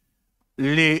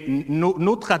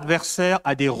 Notre adversaire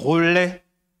a des relais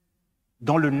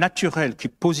dans le naturel qui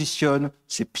positionnent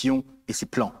ses pions et ses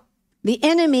plans. The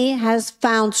enemy has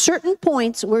found certain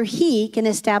points where he can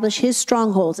establish his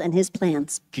strongholds and his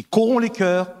plans. Qui corrompt les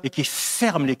cœurs et qui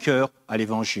ferment les cœurs à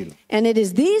l'évangile. And it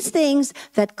is these things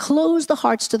that close the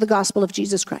hearts to the gospel of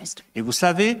Jesus Christ. Et vous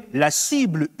savez, la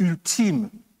cible ultime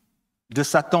de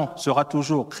Satan sera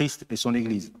toujours Christ et son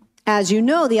Église. As you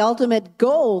know, the ultimate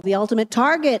goal, the ultimate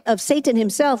target of Satan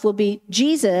himself will be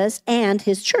Jesus and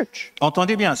his church.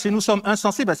 Entendez bien, si nous sommes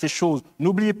insensibles à ces choses,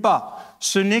 n'oubliez pas,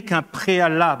 ce n'est qu'un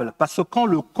préalable, parce que quand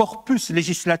le corpus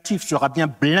législatif sera bien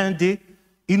blindé,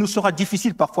 il nous sera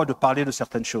difficile parfois de parler de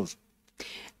certaines choses.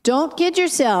 Don't kid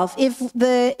yourself.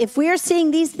 If we are seeing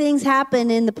these things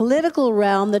happen in the political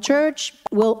realm, the church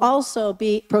will also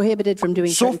be prohibited from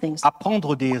doing Sauf certain things. à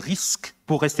prendre des risques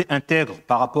pour rester intègre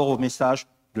par rapport au message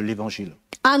de l'Évangile.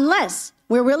 Unless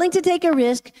we're willing to take a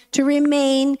risk to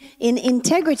remain in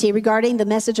integrity regarding the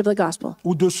message of the gospel.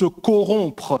 Ou de se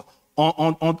corrompre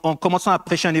en commençant à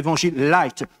prêcher un évangile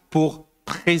light pour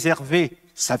préserver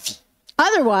sa vie.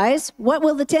 Otherwise, what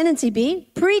will the tendency be?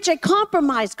 Preach a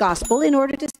compromised gospel in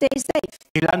order to stay safe.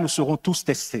 Et là, nous serons tous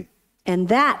testés. And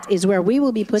that is where we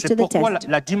will be put to C'est the pourquoi test.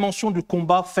 la dimension du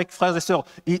combat fait que, frères et sœurs,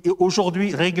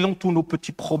 aujourd'hui, réglons tous nos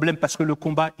petits problèmes parce que le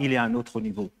combat, il est à un autre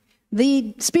niveau.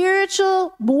 The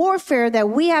spiritual warfare that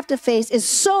we have to face is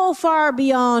so far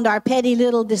beyond our petty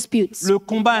little disputes. Le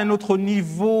combat à un autre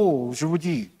niveau, je vous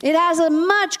dis. It has a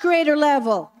much greater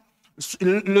level.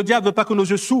 Le diable ne veut pas que nos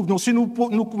yeux s'ouvrent. Donc, si nous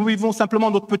vivons simplement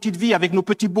notre petite vie avec nos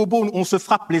petits bobos, on se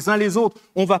frappe les uns les autres,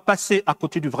 on va passer à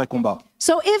côté du vrai combat.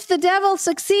 So if the devil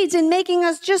succeeds in making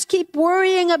us just keep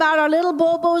worrying about our little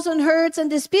bobos and hurts and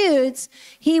disputes,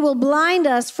 he will blind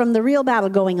us from the real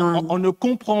battle going on. En ne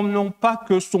comprenant pas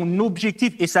que son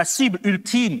objectif et sa cible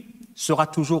ultime sera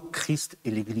toujours Christ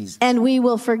et l'Église. And we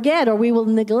will forget or we will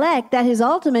neglect that his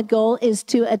ultimate goal is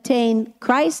to attain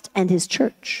Christ and his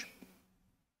church.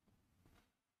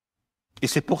 Et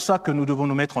c'est pour ça que nous devons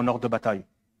nous mettre en ordre de bataille.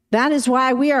 That is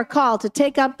why we are called to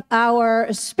take up our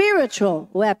spiritual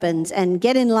weapons and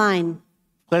get in line.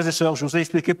 Frères et sœurs, je vous ai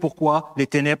expliqué pourquoi les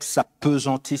ténèbres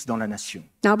s'apesantissent dans la nation.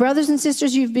 Now, brothers and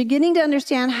sisters, you're beginning to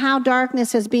understand how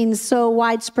darkness has been so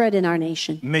widespread in our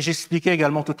nation. Mais j'expliquais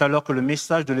également tout à l'heure que le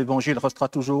message de l'Évangile restera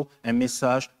toujours un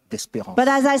message d'espérance. But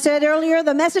as I said earlier,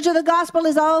 the message of the gospel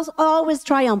is always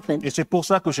triumphant. Et c'est pour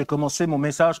ça que j'ai commencé mon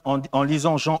message en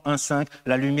lisant Jean 1,5, «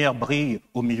 La lumière brille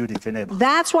au milieu des ténèbres ».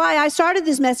 That's why I started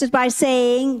this message by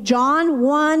saying, John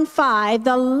 1:5,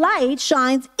 the light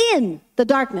shines in the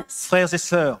darkness. Frères et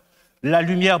sœurs, la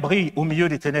lumière brille au milieu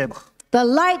des ténèbres. The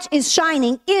light is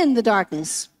shining in the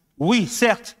darkness. Oui,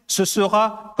 certes, ce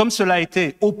sera, comme cela a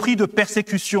été, au prix de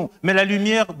persécution, mais la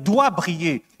lumière doit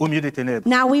briller au milieu des ténèbres.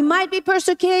 Now, we might be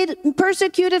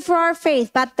persecuted for our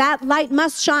faith, but that light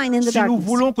must shine in the Si nous darkness.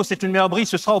 voulons que cette lumière brille,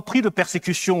 ce sera au prix de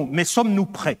persécution, mais sommes-nous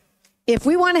prêts? If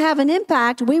we want to have an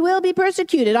impact, we will be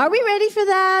persecuted. Are we ready for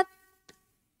that?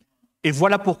 Et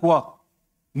voilà pourquoi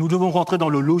nous devons rentrer dans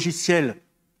le logiciel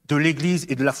de l'Église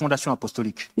et de la fondation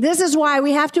apostolique. This is why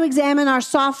we have to examine our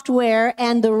software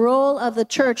and the role of the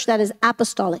church that is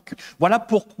apostolic. Voilà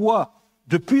pourquoi,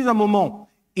 depuis un moment,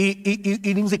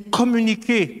 il nous est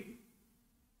communiqué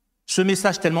ce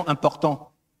message tellement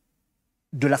important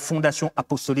de la fondation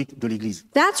apostolique de l'Église.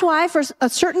 That's why for a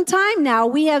certain time now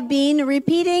we have been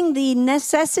repeating the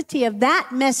necessity of that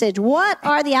message. What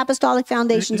are the apostolic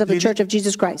foundations of the Church of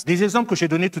Jesus Christ? Des exemples que j'ai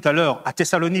donnés tout à l'heure à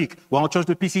Thessalonique ou à Antioche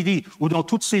de Pisidie ou dans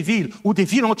toutes ces villes où des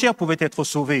villes entières pouvaient être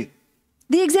sauvées.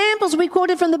 The examples we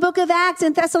quoted from the book of Acts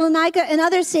in Thessalonica and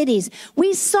other cities,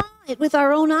 we saw it with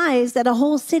our own eyes that a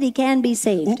whole city can be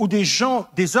saved. Où des gens,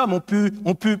 des hommes ont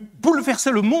pu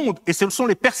bouleverser le monde et ce sont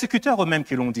les persécuteurs eux-mêmes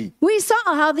qui l'ont dit. We saw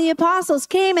how the apostles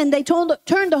came and they turned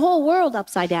the whole world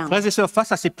upside down. Frères et sœurs,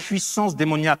 face à ces puissances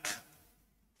démoniaques,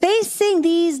 Facing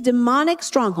these demonic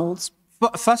strongholds,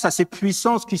 face à ces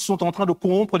puissances qui sont en train de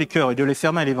corrompre les cœurs et de les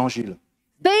fermer à l'évangile,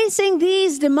 facing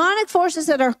these demonic forces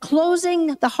that are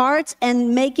closing the hearts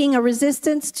and making a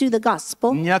resistance to the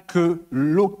gospel, il n'y a que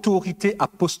l'autorité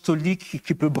apostolique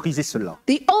qui peut briser cela.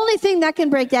 the only thing that can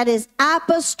break that is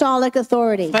apostolic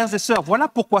authority. Frères et sœurs, voilà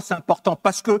pourquoi c'est important,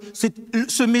 parce que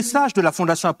ce message de la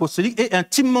fondation apostolique est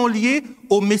intimement lié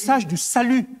au message du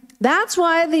salut. That's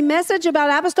why the message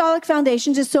about apostolic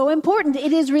foundations is so important.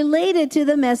 It is related to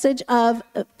the message of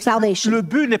salvation. Le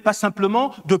but n'est pas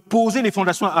simplement de poser les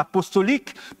fondations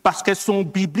apostoliques parce qu'elles sont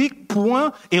bibliques,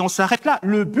 point, et on s'arrête là.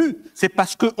 Le but, c'est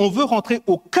parce qu'on veut rentrer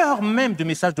au cœur même du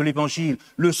message de l'Évangile,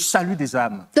 le salut des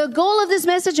âmes. The goal of this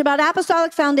message about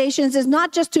apostolic foundations is not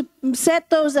just to set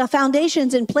those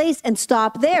foundations in place and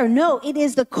stop there. No, it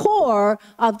is the core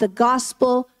of the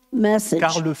gospel message.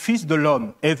 Car le Fils de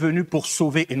l'homme est venu pour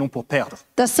sauver et non pour perdre.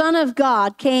 The Son of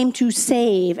God came to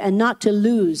save and not to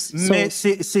lose. Mais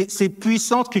ces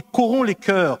puissances qui corrompent les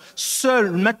cœurs,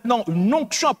 seule maintenant une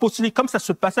onction apostolique, comme ça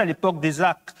se passait à l'époque des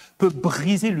Actes, peut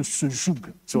briser ce joug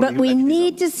sur But we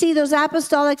need to see those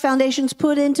apostolic foundations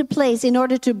put into place in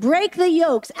order to break the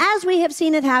yokes, as we have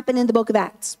seen it happen in the book of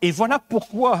Acts. Et voilà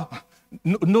pourquoi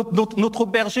notre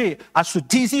berger a ce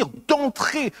désir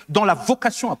d'entrer dans la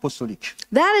vocation apostolique.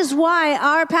 That is why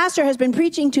our pastor has been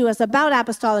preaching to us about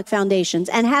apostolic foundations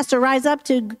and has to rise up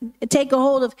to take a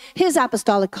hold of his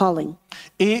apostolic calling.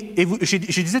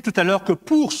 Je disais tout à l'heure que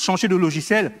pour changer de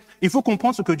logiciel, il faut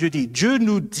comprendre ce que Dieu dit. Dieu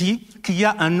nous dit qu'il y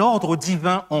a un ordre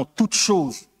divin en toutes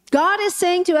choses. God is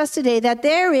saying to us today that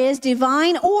there is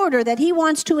divine order that he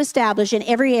wants to establish in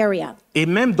every area. Et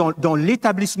même dans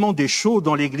l'établissement des choses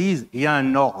dans l'Église, il y a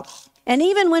un ordre. And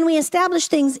even when we establish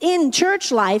things in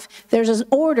church life, there's an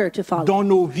order to follow. Dans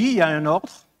nos vies, il y a un ordre.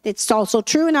 It's also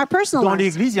true in our personal Dans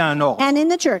lives l'Église, il y a un ordre. and in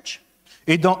the church.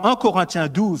 Et dans 1 Corinthiens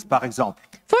 12, par exemple,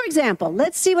 For example,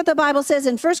 let's see what the Bible says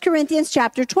in 1 Corinthians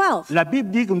chapter 12. la Bible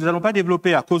dit que nous n'allons pas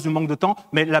développer à cause du manque de temps,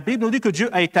 mais la Bible nous dit que Dieu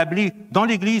a établi dans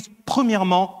l'Église,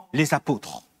 premièrement, les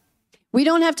apôtres. We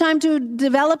don't have time to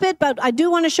develop it, but I do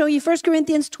want to show you 1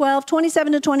 Corinthians 12,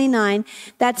 27 to 29,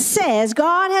 that says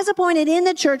God has appointed in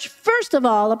the church, first of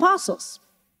all, apostles.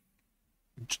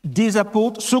 Des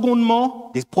apôtres,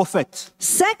 secondement, des prophètes.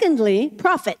 Secondly,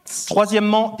 prophets.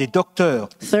 Troisièmement, des docteurs.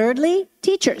 Thirdly,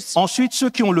 teachers. Ensuite, ceux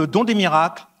qui ont le don des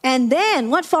miracles, And then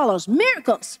what follows?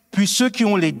 Miracles. puis ceux qui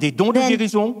ont des dons de Then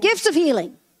guérison, gifts of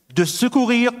healing, de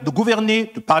secourir, de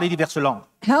gouverner, de parler diverses langues.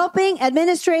 helping,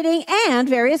 administrating, and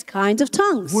various kinds of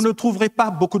tongues. Vous ne trouverez pas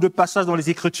beaucoup de passages dans les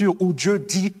Écritures où Dieu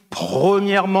dit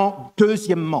premièrement,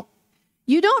 deuxièmement.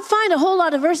 You don't find a whole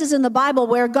lot of verses in the Bible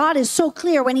where God is so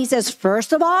clear when he says,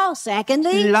 first of all,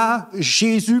 secondly. Là,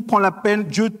 Dieu prend la peine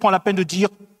de dire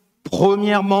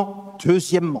premièrement,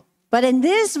 deuxièmement. But in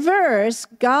this verse,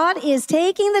 God is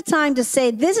taking the time to say,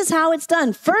 this is how it's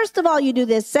done. First of all, you do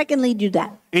this. Secondly, you do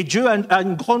that. Et Dieu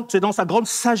c'est dans sa grande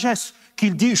sagesse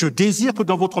qu'il dit, je désire que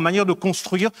dans votre manière de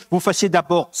construire, vous fassiez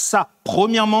d'abord ça,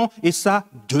 premièrement, et ça,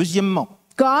 deuxièmement.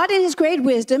 God, in his great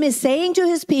wisdom, is saying to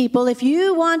his people, if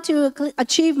you want to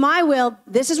achieve my will,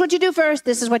 this is what you do first,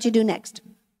 this is what you do next.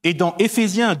 Et dans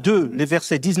Éphésiens 2, les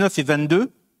versets 19 et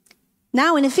 22,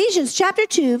 Now, in Ephesians chapter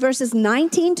 2, verses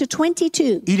 19 to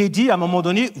 22, il est dit à un moment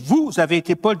donné,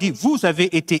 Paul dit, vous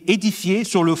avez été édifiés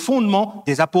sur le fondement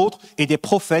des apôtres et des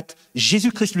prophètes,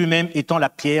 Jésus-Christ lui-même étant la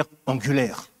pierre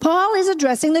angulaire. Paul is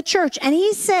addressing the church, and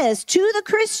he says to the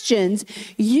Christians,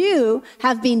 you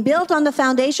have been built on the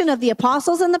foundation of the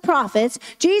apostles and the prophets,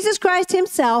 Jesus Christ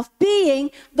himself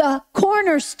being the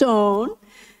cornerstone,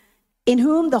 in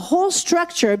whom the whole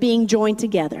structure being joined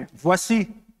together. Voici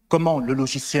comment le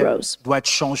logiciel doit être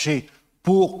changé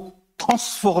pour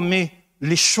transformer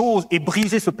les choses et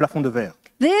briser ce plafond de verre.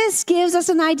 This gives us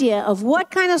an idea of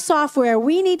what kind of software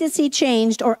we need to see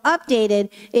changed or updated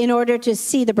in order to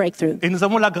see the breakthrough. Et nous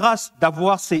avons la grâce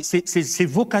d'avoir ces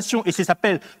vocations et ces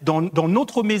appels dans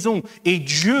notre maison. Et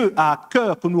Dieu a à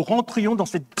cœur que nous rentrions dans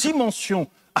cette dimension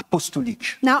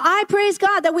apostolique. Now, I praise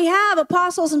God that we have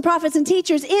apostles and prophets and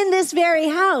teachers in this very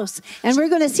house, and we're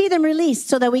going to see them released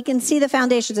so that we can see the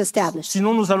foundations established.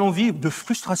 Sinon, nous allons vivre de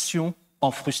frustration en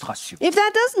frustration. If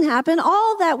that doesn't happen,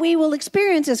 all that we will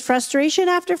experience is frustration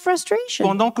after frustration.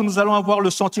 Pendant que nous allons avoir le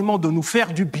sentiment de nous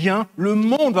faire du bien, le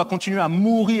monde va continuer à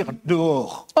mourir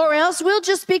dehors. Or else we'll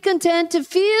just be content to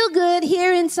feel good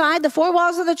here inside the four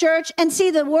walls of the church and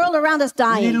see the world around us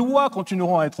Les dying. lois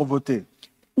continueront à être votées.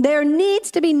 There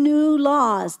needs to be new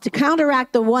laws to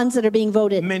counteract the ones that are being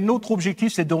voted. Mais notre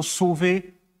objectif, c'est d'en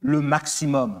sauver le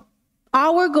maximum.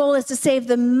 Our goal is to save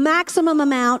the maximum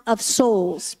amount of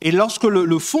souls. Et lorsque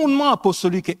le fondement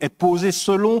apostolique est posé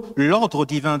selon l'ordre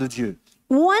divin de Dieu,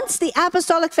 Once the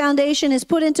apostolic foundation is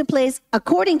put into place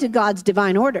according to God's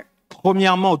divine order.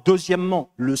 premièrement, deuxièmement,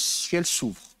 le ciel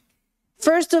s'ouvre.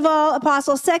 First of all,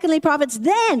 apostles, secondly, prophets,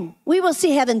 then we will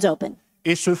see heavens open.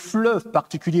 Et ce fleuve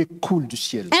particulier coule du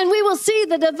ciel. And we will see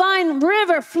the divine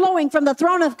river flowing from the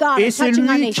throne of God Et and c'est touching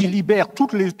our lui qui nation. libère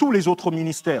tous les autres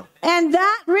ministères. And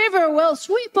that river will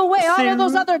sweep away all of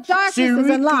those other C'est darknesses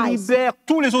lui and qui lies. libère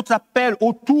tous les autres appels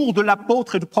autour de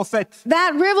l'apôtre et du prophète.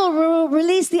 That river will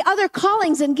release the other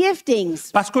callings and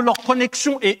giftings. Parce que leur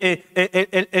connexion,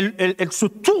 elle se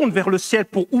tourne vers le ciel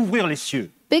pour ouvrir les cieux.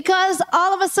 Because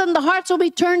all of a sudden the hearts will be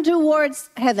turned towards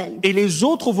heaven. Et les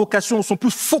autres vocations sont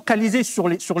plus focalisées sur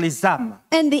les âmes.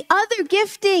 And the other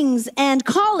giftings and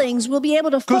callings will be able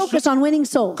to focus on winning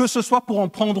souls. Que ce soit pour en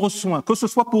prendre soin, que ce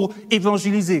soit pour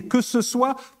évangéliser, que ce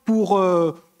soit pour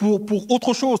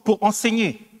autre chose, pour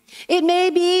enseigner. It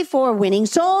may be for winning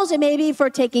souls, it may be for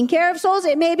taking care of souls,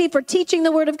 it may be for teaching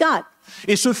the word of God.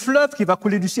 Et ce fleuve qui va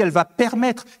couler du ciel va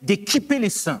permettre d'équiper les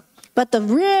saints, But the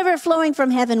river flowing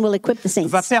from heaven will equip the saints.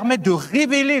 va permettre de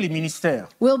révéler les ministères,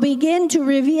 Will begin to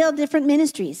reveal different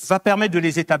ministries va permettre de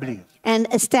les établir, and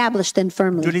establish them de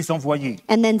firmly les envoyer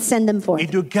and then send them et forth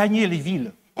de gagner les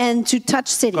villes, and to touch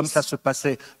comme cities ça se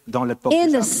passait dans l'époque in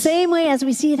des the Actes, same way as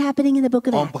we see it happening in the book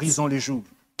of en Acts, brisant les jougs,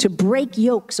 to break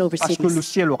yokes over parce que le cities.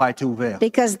 ciel aura été ouvert.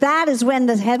 Because that is when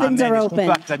the heavens Amen. are Est-ce qu'on peut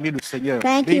open. acclamer le Seigneur?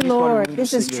 Thank you, Béni soit le Lord. nom du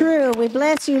This is Seigneur. true. We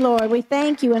bless you, Lord. We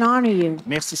thank you and honor you.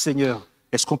 Merci Seigneur.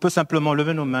 Est-ce qu'on peut simplement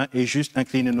lever nos mains et juste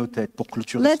incliner nos têtes pour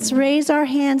clôturer? Let's raise our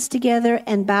hands together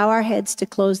and bow our heads to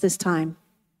close this time.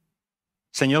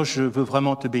 Seigneur, je veux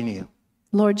vraiment te bénir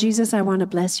Lord Jesus, I want to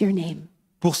bless your name.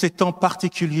 pour ces temps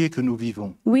particuliers que nous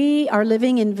vivons. We are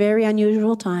living in very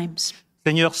unusual times.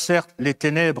 Seigneur, certes, les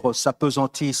ténèbres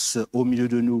s'apesantissent au milieu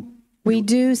de nous We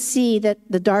do see that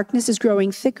the darkness is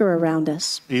growing thicker around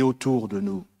us et autour de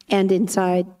nous. and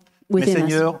inside Mais within us.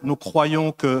 Seigneur, nous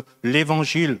croyons que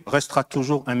l'Évangile restera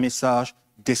toujours un message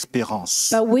d'espérance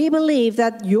But we believe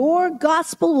that your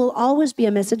gospel will always be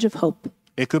a message of hope.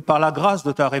 et que par la grâce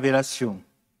de ta révélation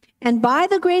And by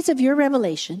the grace of your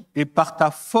revelation et par ta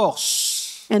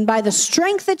force and by the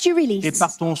strength that you et release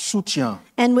par ton soutien,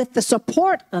 and with the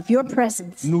support of your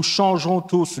presence, nous changerons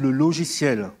tous le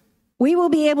logiciel we will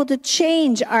be able to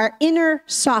change our inner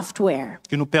software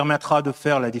qui nous permettra de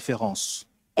faire la différence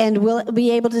and we'll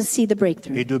be able to see the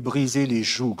breakthrough et de briser les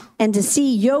jougs and to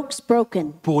see yokes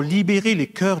broken pour libérer les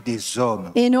cœurs des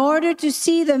hommes in order to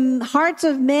see the hearts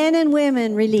of men and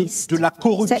women released, de la set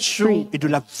corruption free et de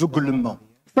l'aveuglement,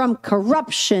 from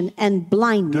corruption and de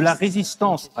la blindness,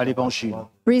 résistance à l'Évangile,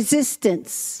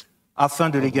 resistance, afin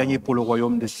de les gagner pour le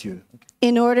royaume des cieux.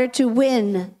 in order to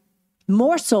win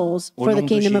more souls Au for the nom de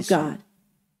kingdom of Jésus. God.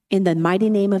 In the mighty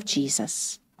name of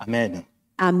Jesus. Amen.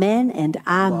 Amen and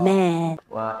amen.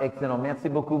 Wow, excellent. Merci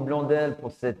beaucoup, Blondel,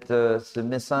 pour ce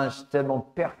message tellement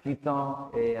percutant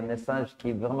et un message qui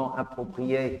est vraiment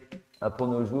approprié pour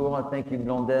nos jours. Thank you,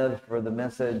 Blondel, for the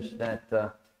message that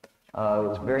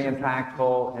was very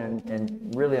impactful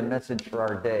and really a message for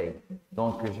our day.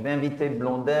 Donc, je vais inviter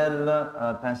Blondel,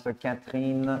 Pasteur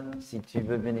Kathryn, si tu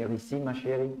veux venir ici, ma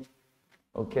chérie.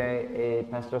 OK. Et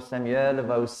Pasteur Samuel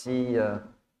va aussi...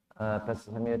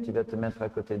 Pasteur Samuel, tu vas te mettre à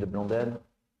côté de Blondel.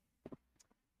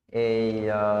 Et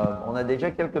on a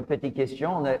déjà quelques petites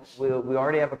questions. We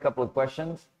already have a couple of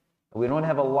questions. We don't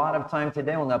have a lot of time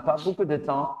today. On n'a pas beaucoup de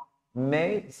temps.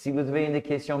 Mais si vous avez une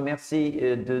question, merci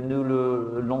de nous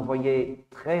l'envoyer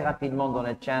très rapidement dans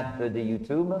le chat de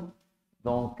YouTube.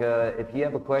 Donc, if you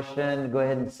have a question, go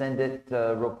ahead and send it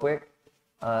real quick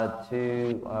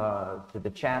to the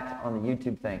chat on the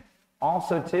YouTube thing.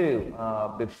 Also, too,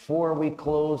 before we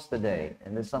close today,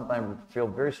 and this is something I feel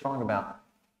very strong about,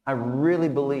 I really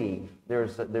believe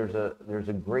there's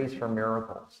a grace for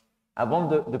miracles. Avant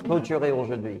de clôturer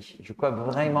aujourd'hui, je crois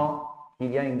vraiment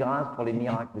qu'il y a une grâce pour les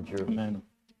miracles de Dieu. Amen.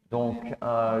 Donc,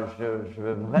 je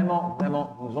veux vraiment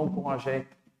vous encourager,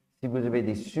 si vous avez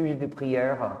des sujets de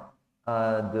prière,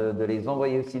 de les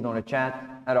envoyer aussi dans le chat.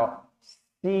 Alors,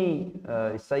 si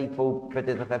ça, il faut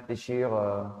peut-être réfléchir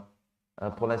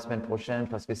pour la semaine prochaine,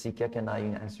 parce que si quelqu'un a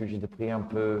un sujet de prière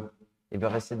il va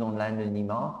rester dans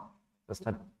l'anonymat, ça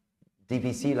sera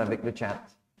difficile avec le chat.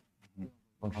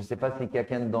 Donc, je ne sais pas si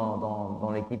quelqu'un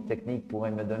dans l'équipe technique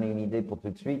pourrait me donner une idée pour tout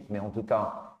de suite, mais en tout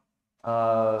cas,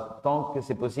 tant que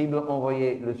c'est possible,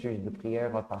 envoyez le sujet de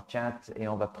prière par chat et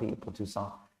on va prier pour tout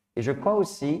ça. Et je crois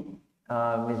aussi,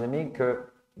 mes amis, que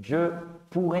Dieu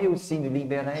pourrait aussi nous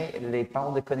libérer les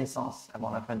paroles de connaissance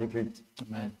avant la fin du culte.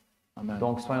 Amen. Amen.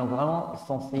 Donc, soyons vraiment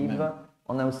sensibles. Amen.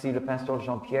 On a aussi le pasteur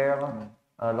Jean-Pierre.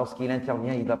 Lorsqu'il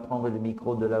intervient, il va prendre le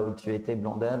micro de là où tu étais,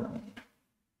 Blondel.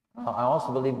 I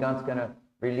also believe God's going to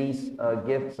release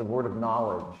gifts of word of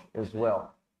knowledge as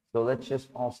well. So let's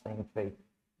just all stay in faith.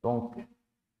 Donc,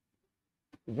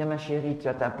 viens ma chérie, tu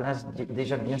as ta place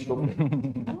déjà bien chauffée.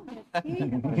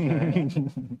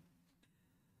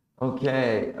 OK.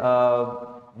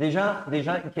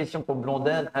 Déjà, une question pour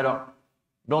Blondel. Alors,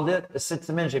 Blondel, cette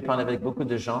semaine, j'ai parlé avec beaucoup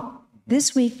de gens.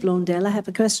 This week, Blondel, I have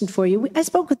a question for you. I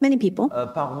spoke with many people.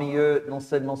 Parmi eux, non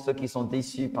seulement ceux qui sont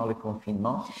déçus par le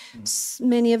confinement,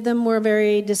 Many of them were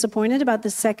very disappointed about the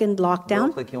second lockdown.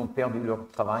 d'autres qui ont perdu leur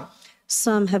travail,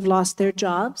 Some have lost their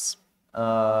jobs.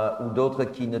 ou d'autres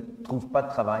qui ne trouvent pas de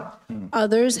travail.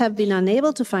 Others have been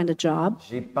unable to find a job.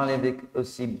 J'ai parlé avec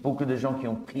aussi beaucoup de gens qui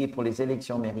ont prié pour les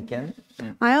élections américaines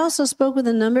I also spoke with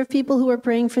a number of people who were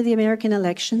praying for the American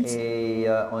elections. et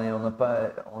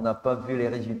on n'a pas vu les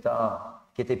résultats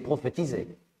qui étaient prophétisés.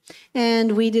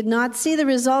 And we did not see the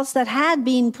results that had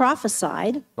been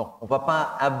prophesied. Donc, on ne va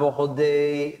pas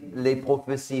aborder les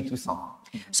prophéties et tout ça.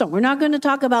 So we're not going to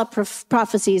talk about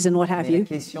prophecies and what have Mais la you.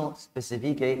 question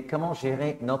spécifique est comment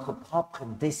gérer notre propre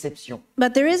déception.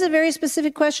 But there is a very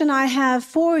specific question I have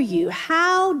for you.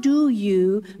 How do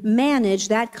you manage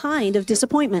that kind of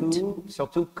disappointment?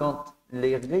 Surtout quand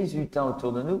les résultats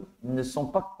autour de nous ne sont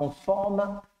pas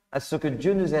conformes à ce que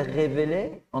Dieu nous a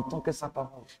révélé en tant que sa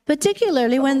parole.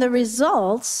 Particularly when the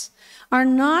results are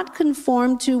not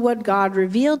conformed to what God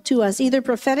revealed to us, either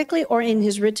prophetically or in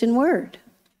his written word.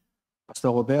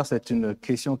 Pasteur Robert, c'est une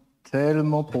question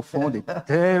tellement profonde et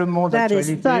tellement That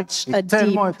is d'actualité such a et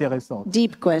tellement intéressante.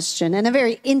 deep question and a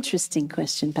very interesting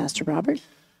question, Pastor Robert.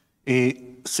 Et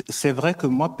c'est vrai que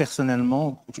moi,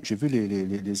 personnellement, j'ai vu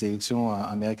les élections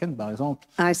américaines, par exemple.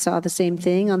 I saw the same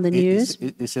thing on the news.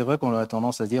 Et c'est vrai qu'on a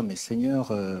tendance à se dire, mais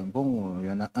Seigneur, bon, il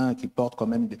y en a un qui porte quand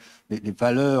même les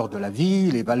valeurs de la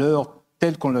vie, les valeurs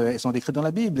telles qu'elles sont décrites dans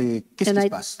la Bible. Et qu'est-ce qui se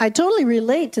passe? I totally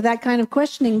relate to that kind of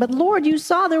questioning. But Lord, you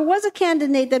saw there was a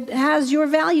candidate that has your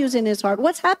values in his heart.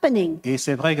 What's happening? Et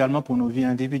c'est vrai également pour nos vies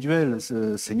individuelles,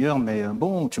 Seigneur, mais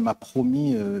bon, tu m'as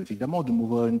promis évidemment de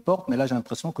m'ouvrir une porte, mais là j'ai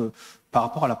l'impression que par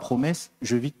rapport à la promesse,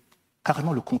 je vis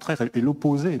carrément le contraire et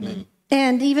l'opposé même.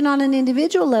 And even on an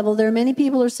individual level, there are many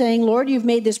people who are saying, Lord, you've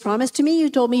made this promise to me. You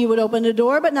told me you would open the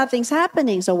door, but nothing's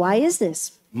happening. So why is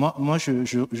this? Moi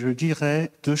je dirais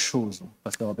deux choses,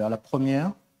 Pasteur Robert. La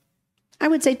première, I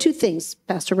would say two things,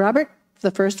 Pastor Robert.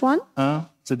 The first one,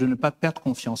 c'est de ne pas perdre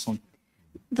confiance en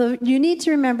Dieu. you need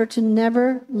to remember to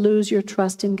never lose your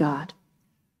trust in God.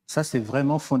 Ça, c'est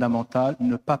vraiment fondamental,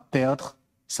 ne pas perdre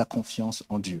sa confiance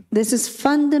en Dieu. This is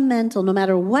fundamental. No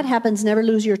matter what happens, never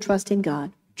lose your trust in God.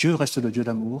 Dieu reste le Dieu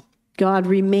d'amour. God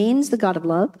remains the God of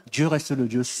love. Dieu reste le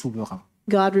Dieu souverain.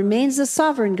 God remains the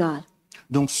sovereign God.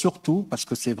 Donc surtout, parce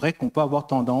que c'est vrai qu'on peut avoir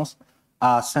tendance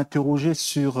à s'interroger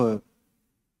sur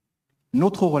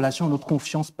notre relation, notre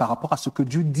confiance par rapport à ce que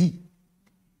Dieu dit.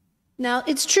 Now,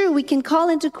 it's true, we can call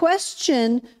into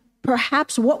question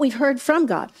perhaps what we've heard from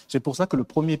God. C'est pour ça que le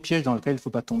premier piège dans lequel il ne faut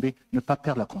pas tomber, ne pas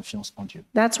perdre la confiance en Dieu.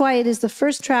 That's why it is the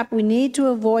first trap we need to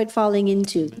avoid falling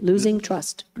into, losing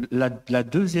trust. La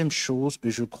deuxième chose,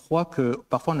 et je crois que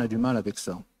parfois on a du mal avec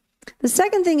ça, The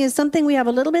second thing is something we have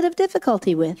a little bit of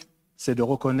difficulty with. c'est de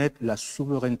reconnaître la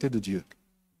souveraineté de Dieu.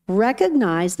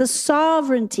 Recognize the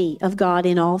sovereignty of God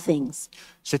in all things.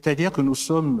 C'est-à-dire que nous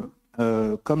sommes,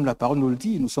 comme la parole nous le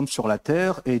dit, nous sommes sur la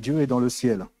terre et Dieu est dans le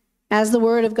ciel. As the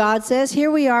word of God says, here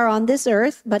we are on this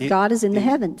earth, but God is in the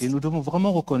heavens. Et nous devons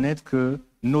vraiment reconnaître que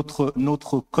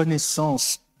notre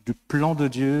connaissance du plan de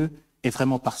Dieu est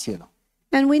vraiment partielle.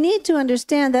 And we need to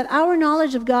understand that our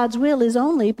knowledge of God's will is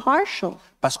only partial.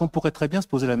 Parce qu'on pourrait très bien se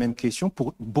poser la même question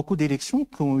pour beaucoup d'élections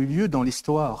qui ont eu lieu dans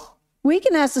l'histoire. We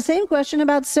can ask the same question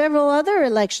about several other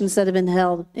elections that have been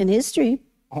held in history.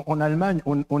 En Allemagne,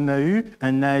 on a eu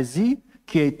un nazi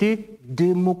qui a été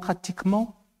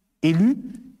démocratiquement élu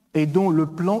et dont le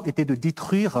plan était de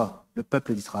détruire le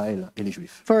peuple d'Israël et les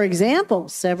Juifs. For example,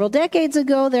 several decades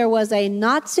ago, there was a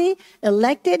Nazi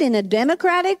elected in a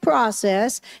democratic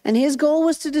process, and his goal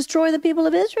was to destroy the people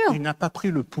of Israel. Il n'a pas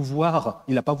pris le pouvoir,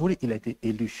 il n'a pas voulu, il a été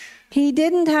élu. He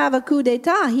didn't have a coup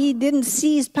d'etat. He didn't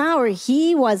seize power.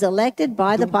 He was elected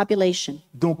by the population.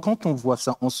 Donc quand on voit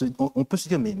ça, on peut se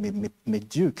dire, mais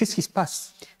Dieu, qu'est-ce qui se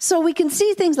passe? So we can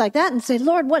see things like that and say,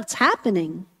 Lord, what's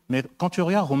happening? Mais quand tu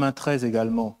regardes Romains 13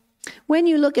 également, When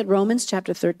you look at Romans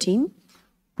chapter 13,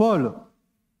 Paul,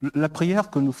 la prière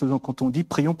que nous faisons quand on dit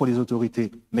prions pour les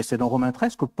autorités, mais c'est dans Romains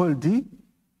 13 que Paul dit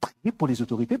priez pour les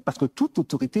autorités parce que toute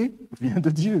autorité vient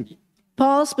de Dieu.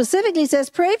 Paul specifically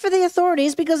says, pray for the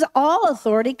authorities because all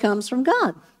authority comes from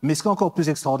God. Mais ce qui est encore plus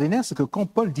extraordinaire, c'est que quand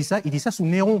Paul dit ça, il dit ça sous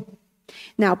Néron.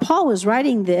 Now, Paul was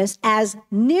writing this as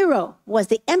Nero was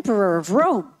the emperor of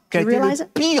Rome. Qui a Do you été realize le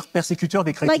it? pire persécuteur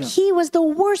des chrétiens. Like he was the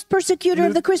worst persecutor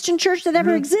of the Christian church that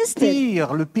ever existed.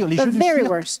 Le pire, les The jeux du very cirque,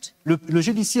 worst. le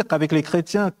jeu du cirque avec les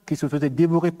chrétiens qui se faisaient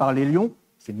dévorer par les lions,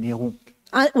 c'est Néron.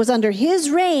 It was under his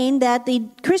reign that the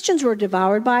Christians were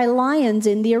devoured by lions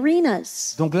in the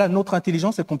arenas. Donc là, notre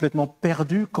intelligence est complètement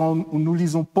perdue quand nous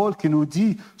lisons Paul qui nous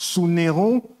dit sous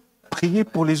Néron, priez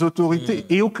pour les autorités.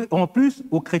 Et en plus,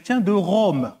 aux chrétiens de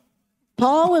Rome.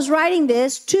 Paul was writing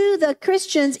this to the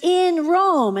Christians in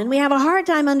Rome, and we have a hard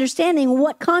time understanding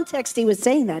what context he was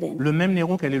saying that in. Le même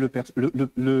Néron qui allait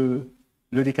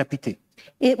le décapiter.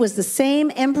 It was the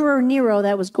same Emperor Nero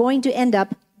that was going to end up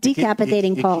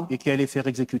decapitating Paul Et qui allait faire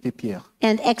exécuter Pierre.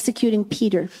 and executing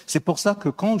Peter. C'est pour ça que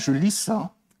quand je lis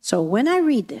ça, So when I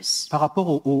read this, par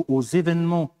rapport aux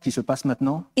événements qui se passent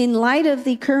maintenant, in light of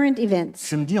the current events,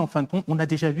 je me dis en fin de compte, on a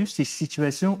déjà vu ces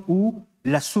situations où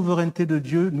la souveraineté de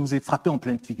Dieu nous est frappée en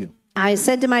pleine figure. I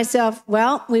said to myself,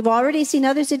 well, we've already seen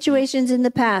other situations in the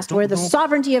past where the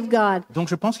sovereignty of God. Donc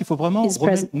je pense qu'il faut vraiment Is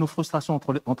remettre present. nos frustrations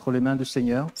entre les mains du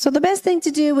Seigneur So the best thing to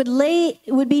do would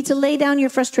be to lay down your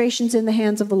frustrations in the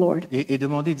hands of the Lord. et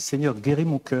demander, Seigneur, guéris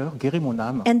mon cœur, guéris mon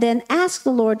âme, And then ask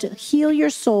the Lord to heal your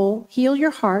soul, heal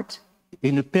your heart,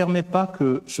 et ne permets pas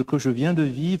que ce que je viens de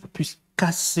vivre puisse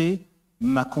casser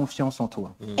ma confiance en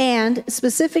toi. and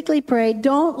specifically pray,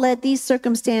 don't let these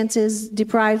circumstances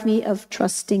deprive me of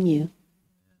trusting you.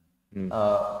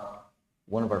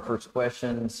 One of our first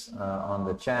questions on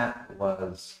the chat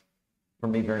was, for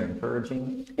me, very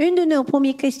encouraging. Une de nos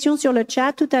premières questions sur le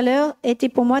chat tout à l'heure était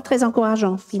pour moi très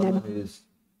encourageant, finalement. Someone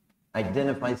who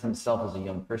identifies himself as a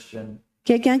young Christian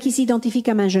Quelqu'un qui s'identifie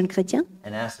comme un jeune chrétien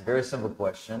and asks a very simple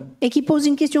question. et qui pose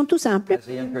une question tout simple. As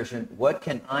a young Christian, what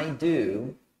can I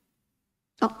do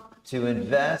Oh, to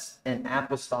invest in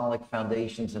apostolic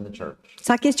foundations in the church?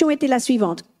 sa question était la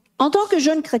suivante. En tant que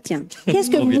jeune chrétien, qu'est-ce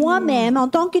que moi-même, en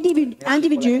tant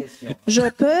qu'individu,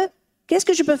 qu'est-ce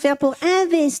que je peux faire pour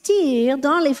investir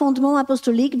dans les fondements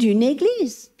apostoliques d'une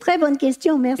église? Très bonne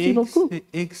question, merci beaucoup.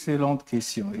 Excellente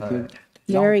question.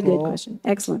 Very good question.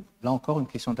 Excellent. Là encore, une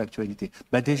question d'actualité.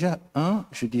 Déjà,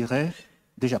 je dirais,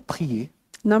 prier.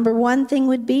 Number one thing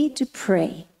would be to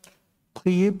pray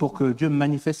Prier pour que Dieu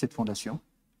manifeste cette fondation.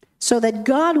 so that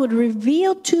God would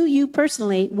reveal to you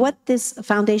personally what this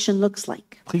foundation looks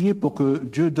like. Prier pour que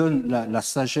Dieu donne la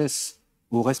sagesse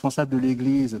aux responsables de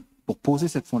l'Église pour poser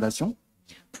cette fondation.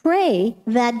 Pray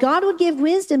that God would give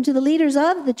wisdom to the leaders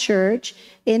of the church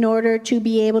in order to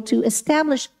be able to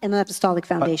establish an apostolic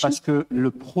foundation. Parce que le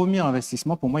premier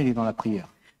investissement, pour moi, il est dans la prière.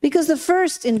 Because the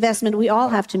first investment we all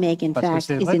have to make, in Parce que fact,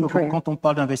 c'est is vrai in que prayer. quand on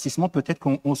parle d'investissement, peut-être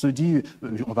qu'on se dit,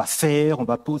 on va faire, on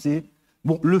va poser.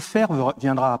 Bon, le faire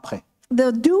viendra après.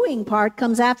 The doing part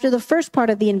comes after the first part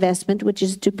of the investment, which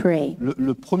is to pray.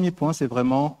 Le premier point, c'est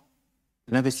vraiment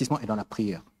l'investissement est dans la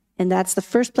prière. And that's the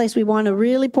first place we want to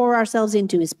really pour ourselves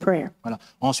into is prayer. Voilà.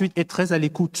 Ensuite, être très à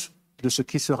l'écoute de ce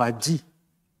qui sera dit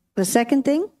The second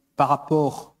thing, par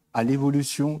rapport à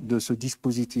l'évolution de ce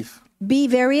dispositif. be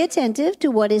very attentive to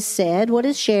what is said, what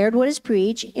is shared, what is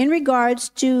preached in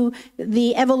regards to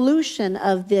the evolution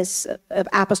of this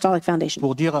apostolic foundation.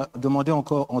 Pour demander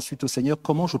encore ensuite au Seigneur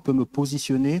comment je peux me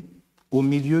positionner au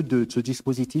milieu de ce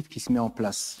dispositif qui se met en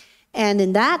place. And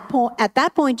at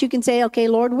that point, you can say, okay,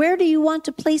 Lord, where do you want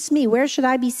to place me? Where should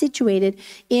I be situated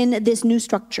in this new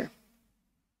structure?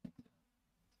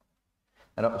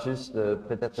 Alors, juste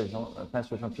peut-être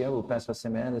Pasteur Jean-Pierre ou Pasteur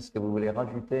Samuel, est-ce que vous voulez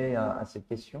rajouter à cette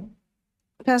question?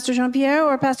 Pastor Jean-Pierre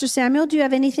or Pastor Samuel, do you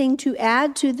have anything to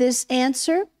add to this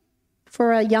answer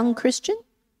for a young Christian?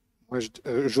 Moi,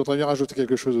 je voudrais bien rajouter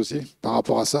quelque chose aussi par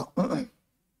rapport à ça.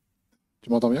 Tu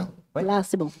m'entends bien? Oui. Là,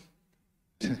 c'est bon.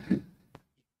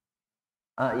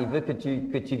 Ah, il veut que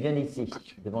tu viennes ici,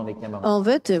 devant les caméras. On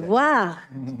veut te voir.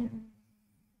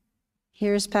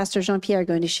 Here's Pastor Jean-Pierre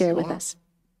going to share with us.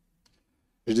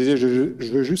 Je disais, je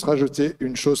veux juste rajouter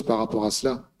une chose par rapport à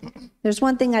cela. There's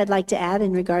one thing I'd like to add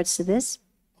in regards to this.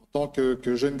 En tant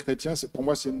que jeune chrétien, pour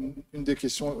moi, c'est une des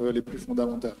questions les plus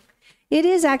fondamentales. It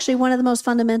is actually one of the most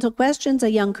fundamental questions a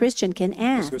young Christian can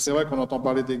Parce ask. que c'est vrai qu'on entend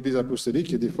parler d'église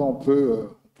apostolique et des fois,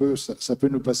 ça peut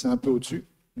nous passer un peu au-dessus.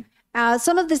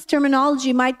 Some of this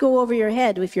terminology might go over your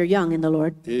head if you're young in the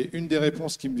Lord. Et une des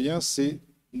réponses qui me vient, c'est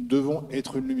nous devons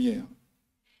être une lumière.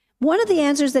 One of the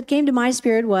answers that came to my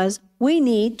spirit was, we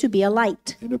need to be a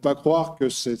light. Et ne pas croire que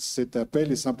cet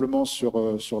appel est simplement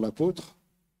sur l'apôtre.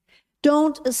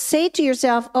 Don't say to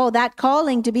yourself, oh, that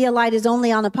calling to be a light is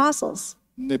only on apostles.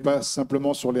 N'est pas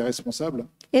simplement sur les responsables,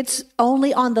 It's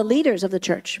only on the leaders of the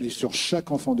church. mais sur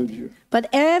chaque enfant de Dieu. But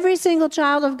every single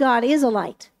child of God is a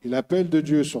light. Et l'appel de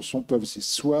Dieu sur son peuple, c'est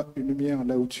sois une lumière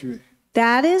là où tu es.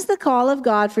 That is the call of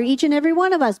God for each and every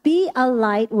one of us. Be a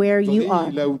light where you are.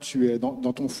 Brille là où tu es, dans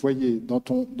ton foyer, dans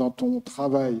ton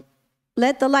travail,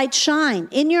 Let the light shine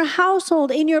in your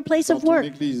household, in your place dans of ton work,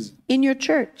 église. in your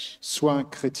church. Sois un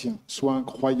chrétien, sois un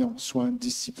croyant, sois un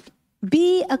disciple.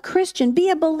 Be a Christian, be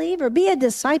a believer, be a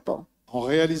disciple. En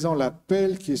réalisant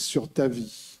l'appel qui est sur ta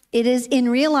vie It is in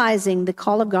realizing the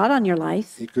call of God on your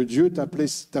life et que Dieu t'a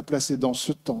placé dans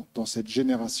ce temps, dans cette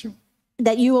génération.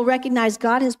 that you will recognize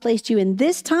God has placed you in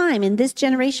this time, in this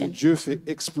generation. Dieu fait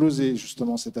exploser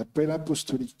justement cet appel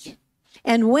apostolique.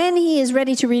 And when He is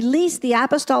ready to release the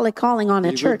apostolic calling on a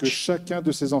Il veut que church, chacun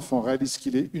de ses enfants réalise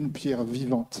qu'il est une pierre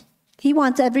vivante. He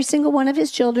wants every single one of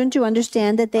His children to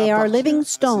understand that they are living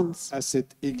stones À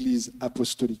cette église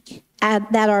apostolique.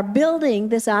 that are building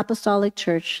this apostolic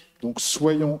church. Donc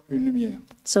soyons une lumière,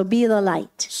 So be the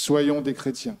light. soyons des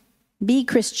chrétiens, Be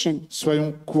Christian.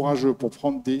 soyons courageux pour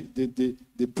prendre des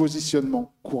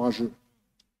positionnements courageux.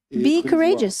 Et Be être une voix-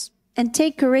 courageous and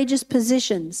take courageous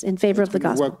positions in favor of the être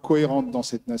une voix gospel cohérente dans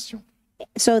cette nation.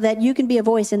 so that you can be a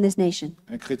voice in this nation.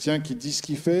 Un chrétien qui dit ce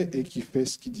qu'il fait et qui fait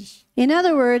ce qu'il dit. In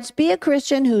other words, be a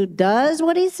Christian who does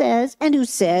what he says and who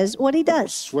says what he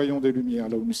does. Soyons des lumières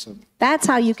là où nous sommes. That's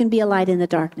how you can be a light in the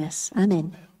darkness. Amen.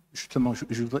 Justement,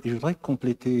 je voudrais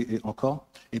compléter encore,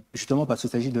 et justement parce qu'il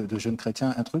s'agit de jeunes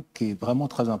chrétiens, un truc qui est vraiment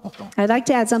très important. I'd like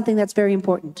to add something that's very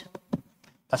important.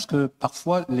 Parce que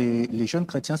parfois, les jeunes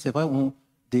chrétiens, c'est vrai, ont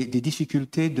des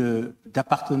difficultés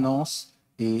d'appartenance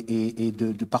et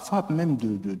parfois même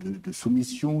de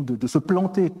soumission, de se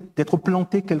planter, d'être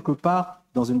planté quelque part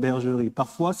dans une bergerie.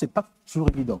 Parfois, c'est pas toujours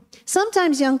évident.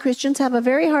 Sometimes young Christians have a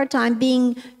very hard time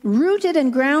being rooted and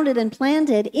grounded and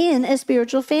planted in a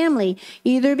spiritual family,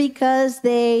 either because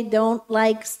they don't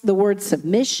like the word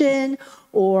submission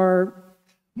or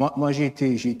Moi j'ai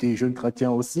été jeune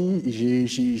chrétien aussi.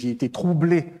 J'ai été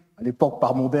troublé à l'époque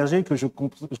par mon berger que je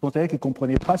considérais qu'il ne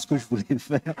comprenait pas ce que je voulais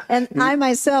faire. and I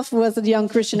myself was a young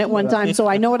Christian at one time, so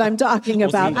I know what I'm talking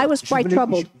about. I was quite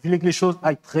troubled. Je voulais que les choses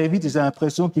aillent très vite et j'ai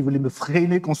l'impression qu'il voulait me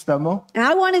freiner constamment. And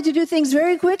I wanted to do things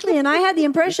very quickly, and I had the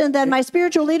impression that my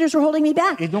spiritual leaders were holding me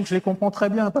back. Et donc je les comprends très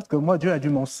bien parce que moi Dieu a dû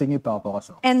m'enseigner par rapport à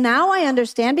ça. And now I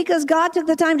understand because God took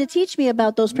the time to teach me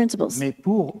about those principles. Mais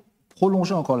pour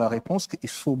prolonger encore la réponse, il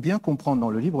faut bien comprendre dans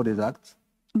le livre des Actes,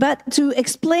 But to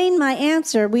explain my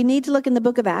answer, we need to look in the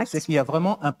book of c'est Acts. qu'il y a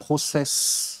vraiment un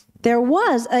process. There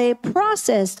was a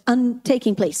process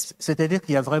taking place. C'est-à-dire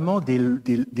qu'il y a vraiment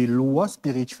des lois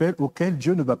spirituelles auxquelles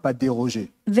Dieu ne va pas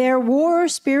déroger. There were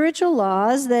spiritual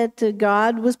laws that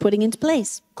God was putting into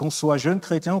place. Qu'on soit jeune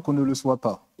chrétien ou qu'on ne le soit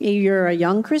pas. You're a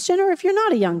young Christian or if you're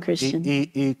not a young Christian.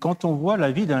 Et quand on voit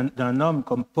la vie d'un homme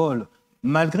comme Paul,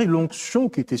 malgré l'onction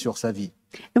qui était sur sa vie,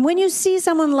 And when you see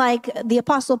someone like the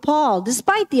Apostle Paul,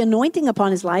 despite the anointing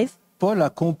upon his life, Paul a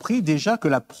compris déjà que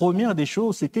la première des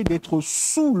choses, c'était d'être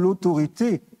sous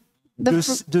l'autorité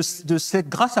de cette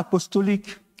grâce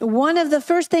apostolique. one of the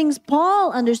first things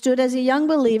Paul understood as a young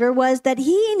believer was that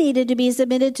he needed to be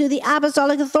submitted to the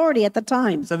apostolic authority at the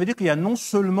time. Ça veut dire qu'il y a non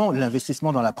seulement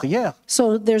l'investissement dans la prière,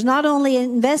 So there's not only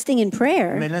investing in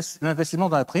prayer, mais l'investissement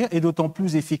dans la prière est d'autant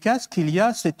plus efficace qu'il y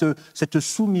a cette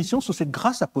soumission sous cette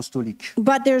grâce apostolique.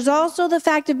 but there's also the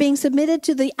fact of being submitted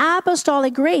to the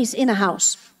apostolic grace in a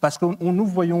house. Parce que nous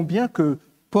voyons bien que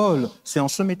Paul, c'est en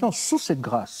se mettant sous cette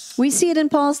grâce. We see it in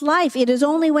Paul's life. It is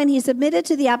only when he submitted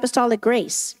to the apostolic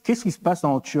grace. Qu'est-ce qui se passe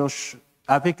en Antioche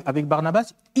avec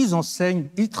Barnabas? Ils enseignent,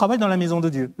 ils travaillent dans la maison de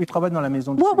Dieu. Ils travaillent dans la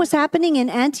maison de What Dieu. was happening in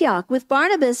Antioch with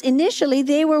Barnabas? Initially,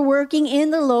 they were working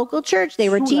in the local church. They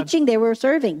were teaching, they were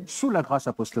serving Sous la grâce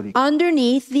apostolique.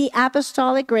 underneath the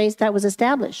apostolic grace that was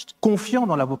established. Confiants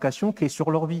dans la vocation qui est sur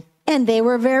leur vie. And they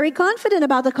were very confident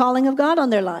about the calling of God on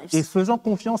their et lives. faisant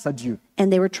confiance à Dieu. And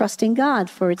they were trusting God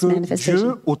for its Que manifestation.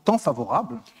 Dieu, au temps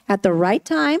favorable, At the right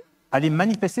time, allait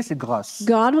manifester cette grâce.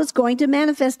 God was going to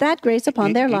manifest that grace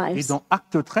upon their Et lives. dans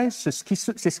Acte 13, c'est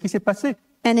ce qui s'est passé.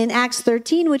 And in Acts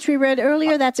 13, which we read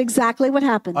earlier, that's exactly what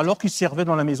happened. Alors qu'ils servaient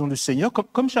dans la maison du Seigneur,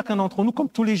 comme chacun d'entre nous, comme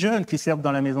tous les jeunes qui servent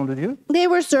dans la maison de Dieu, They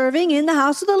were serving in the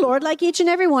house of the Lord like each and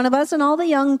every one of us and all the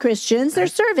young Christians. They're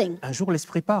serving. un jour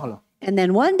l'Esprit parle. And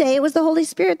then one day it was the Holy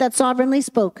Spirit that sovereignly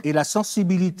spoke. Et la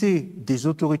sensibilité des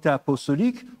autorités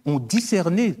apostoliques ont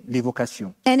discerné les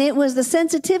vocations. And it was the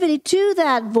sensitivity to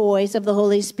that voice of the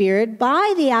Holy Spirit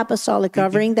by the apostolic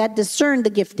covering that discerned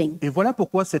the gifting. Et voilà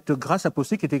pourquoi cette grâce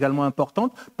apostolique est également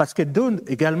importante, parce qu'elle donne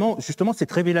également justement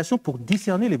cette révélation pour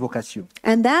discerner les vocations.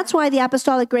 And that's why the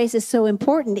apostolic grace is so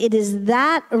important. It is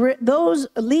that those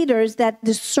leaders that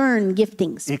discern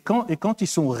giftings. Et quand ils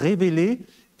sont révélés,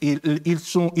 ils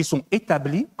sont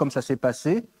établis, comme ça s'est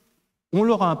passé, on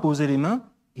leur a imposé les mains,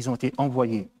 ils ont été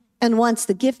envoyés. And once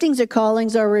the giftings or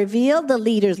callings are revealed, the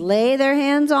leaders lay their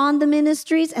hands on the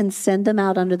ministries and send them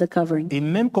out under the covering. Et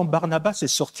même quand Barnabas est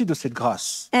sorti de cette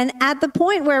grâce, And at the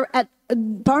point where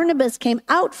Barnabas came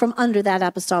out from under that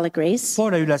apostolic grace,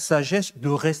 Paul a eu la sagesse de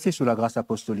rester sous la grâce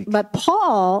apostolique. but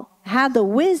Paul had the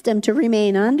wisdom to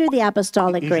remain under the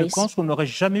apostolic Et je grace. pense qu'on n'aurait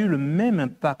jamais eu le même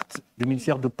impact du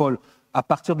ministère de Paul à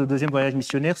partir du deuxième voyage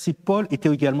missionnaire si Paul était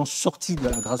également sorti de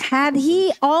la grâce. Had he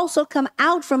also come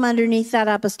out from underneath that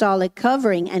apostolic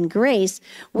covering and grace,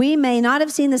 we may not have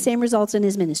seen the same results in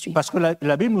his ministry. Parce que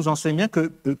la Bible nous enseigne bien que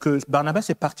Barnabas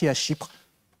est parti à Chypre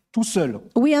tout seul,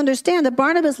 We understand that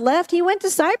Barnabas left, he went to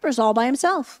Cyprus all by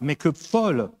himself. mais que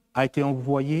Paul a été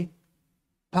envoyé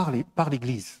par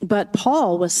l'Église. But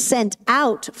Paul was sent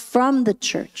out from the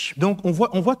church. Donc on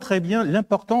voit très bien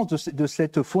l'importance de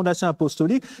cette fondation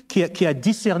apostolique qui a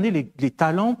discerné les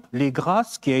talents, les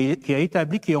grâces, qui a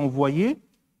établi, qui a envoyé.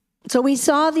 So we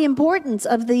saw the importance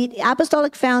of the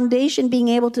apostolic foundation being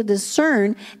able to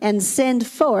discern and send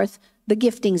forth the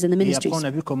giftings and the Et après, ministries. on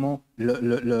a vu comment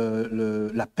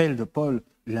l'appel de Paul,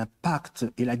 l'impact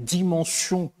et la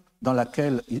dimension dans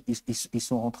laquelle ils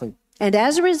sont rentrés. And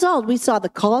as a result, we saw the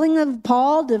calling of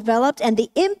Paul developed and the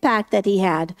impact that he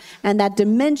had and that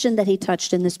dimension that he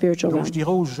touched in the spiritual Donc realm. je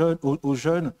dirais aux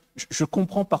jeunes, je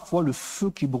comprends parfois le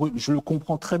feu qui brûle, je le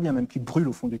comprends très bien même, qui brûle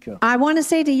au fond du cœur. I want to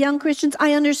say to young Christians,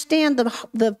 I understand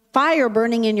the fire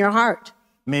burning in your heart.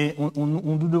 Mais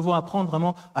nous devons apprendre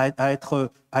vraiment à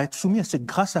être soumis à cette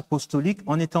grâce apostolique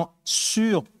en étant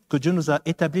sûrs que Dieu nous a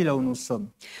établis là où nous sommes.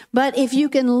 But if you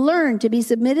can learn to be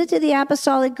submitted to the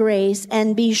apostolic grace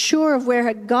and be sure of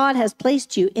where God has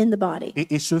placed you in the body,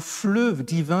 Et ce fleuve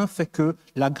divin fait que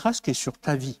la grâce qui est sur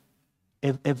ta vie,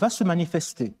 elle va se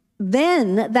manifester.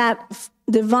 then that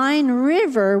divine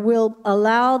river will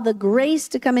allow the grace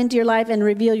to come into your life and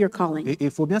reveal your calling. Et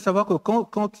il faut bien savoir que quand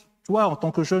toi, en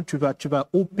tant que jeune, tu vas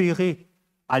opérer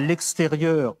à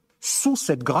l'extérieur sous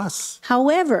cette grâce,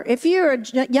 However, if you're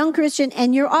a young Christian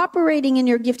and you're operating in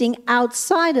your gifting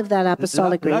outside of that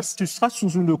apostolic là, grace, tu seras sous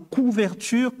une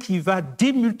couverture qui va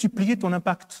démultiplier ton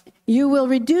impact. you will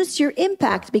reduce your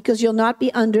impact because you'll not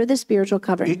be under the spiritual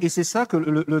covering. Et c'est ça que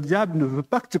le diable ne veut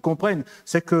pas que tu comprennes.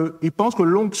 C'est qu'il pense que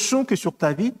l'onction qui est sur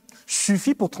ta vie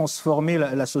suffit pour transformer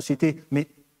la société. Mais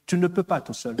tu ne peux pas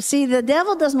tout seul. See, the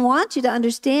devil doesn't want you to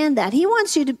understand that. He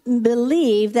wants you to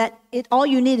believe that all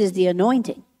you need is the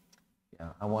anointing. Yeah,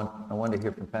 I want to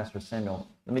hear from Pastor Samuel.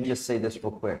 Let me just say this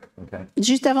real quick, okay?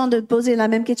 Juste avant de poser la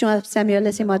même question à Samuel,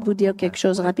 laissez-moi vous dire quelque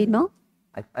chose rapidement.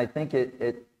 I think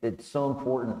it's so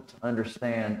important to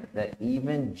understand that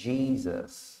even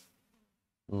Jesus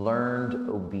learned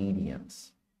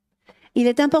obedience. Il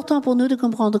est important pour nous de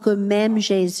comprendre que même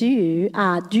Jésus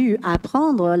a dû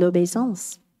apprendre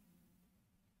l'obéissance.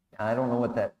 I don't know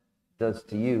what that does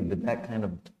to you, but that kind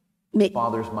of Mais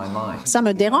bothers my mind. ça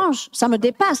me dérange, ça me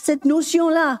dépasse, cette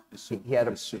notion-là. He had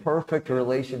a perfect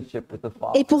relationship with the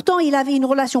Father, Et pourtant, il avait une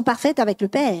relation parfaite avec le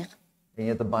Père. and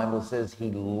yet the Bible says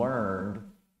he learned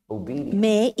obedience.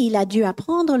 Mais il a dû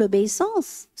apprendre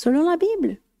l'obéissance, selon la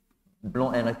Bible.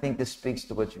 And I think this speaks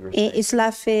to what you were Et saying.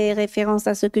 cela fait référence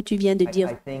à ce que tu viens de dire.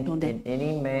 I think Blondel. in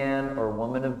any man or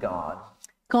woman of God,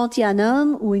 Quand il y a un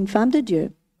homme ou une femme de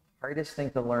Dieu, hardest thing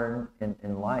to learn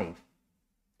in life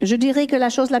je dirais que la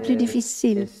chose la plus is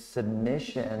difficile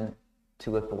submission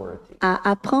to authority. à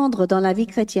apprendre dans la vie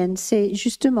chrétienne, c'est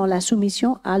justement la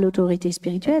soumission à l'autorité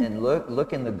spirituelle. And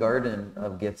look in the garden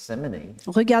of Gethsemane,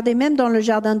 Regardez même dans le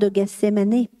jardin de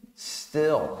Gethsémane,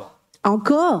 still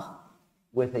encore,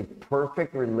 with a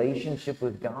perfect relationship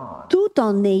with God, tout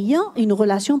en ayant une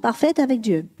relation parfaite avec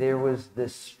Dieu. there was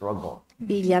this struggle.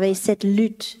 Il y avait cette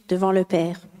lutte devant le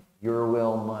Père. your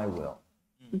will, my will.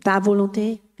 Ta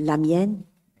volonté, la mienne.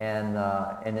 And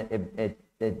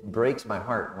it breaks my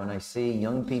heart when I see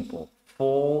young people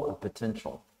full of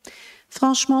potential.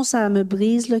 Franchement, ça me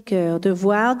brise le cœur de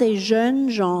voir des jeunes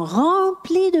gens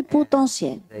remplis de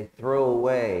potentiel, They throw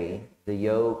away the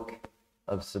yoke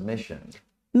of submission.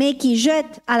 mais qui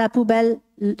jettent à la poubelle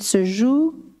ce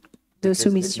joug de Because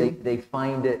soumission. They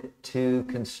find it too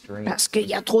constrained. Parce qu'il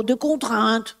y a trop de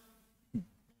contraintes.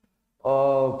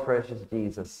 Oh, precious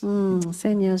Jesus.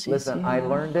 Seigneur Jésus. Listen, I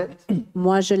learned it.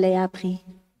 Moi, je l'ai appris.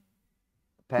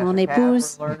 Pastor Mon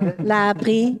épouse Kathryn learned it. l'a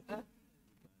appris.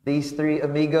 These three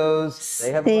amigos,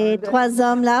 they have Ces learned it. trois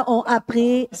hommes-là ont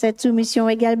appris cette soumission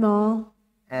également.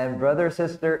 And brother,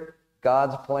 sister,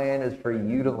 God's plan is for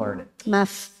you to learn it. Ma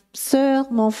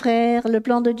sœur, mon frère, le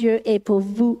plan de Dieu est pour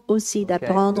vous aussi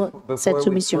d'apprendre cette Before we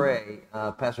soumission. pray,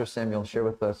 Pastor Samuel, share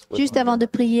with us. what's Juste on avant your- de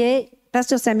prier,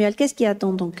 Pasteur Samuel, qu'est-ce qui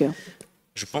attend ton cœur?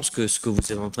 Je pense que ce que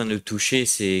vous êtes en train de toucher,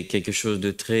 c'est quelque chose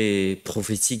de très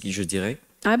prophétique, je dirais.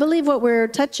 I believe what we're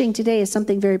touching today is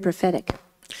something very prophetic.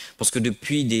 Parce que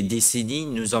depuis des décennies,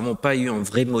 nous n'avons pas eu un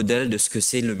vrai modèle de ce que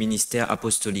c'est le ministère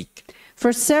apostolique.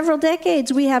 For several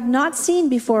decades, we have not seen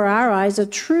before our eyes a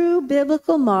true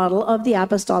biblical model of the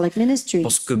apostolic ministry.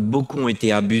 Parce que beaucoup ont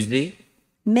été abusés,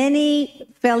 Many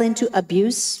fell into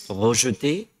abuse,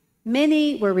 rejetés,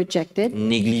 many were rejected,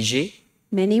 négligés.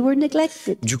 many were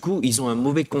neglected. Du coup, ils ont un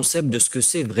mauvais concept de ce que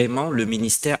c'est vraiment le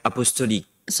ministère apostolique.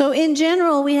 So, in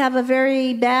general, we have a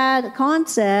very bad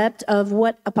concept of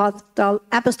what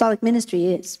apostolic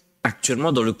ministry is.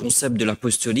 Actuellement, dans le concept de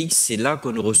l'apostolique, c'est là que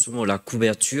nous recevons la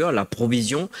couverture, la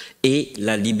provision et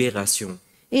la libération.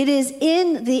 It is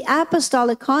in the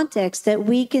apostolic context that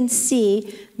we can see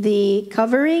the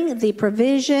covering, the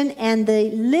provision, and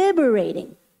the liberating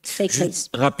take place.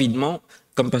 Juste rapidement,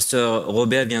 comme Pasteur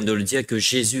Robert vient de le dire, que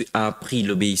Jésus a appris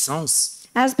l'obéissance.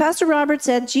 As Pastor Robert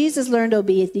said, Jesus learned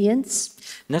obedience.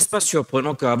 N'est-ce pas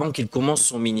surprenant qu'avant qu'il commence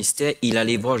son ministère, il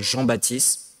allait voir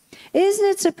Jean-Baptiste?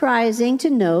 Isn't it surprising to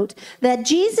note that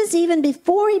Jesus, even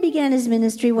before he began his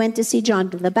ministry, went to see John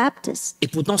the Baptist? Et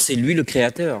pourtant, c'est lui le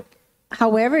créateur.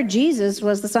 However, Jesus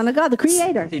was the Son of God, the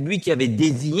Creator. C'est lui qui avait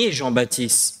désigné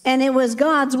Jean-Baptiste. And it was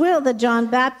God's will that John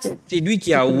Baptist, C'est lui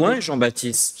qui a oint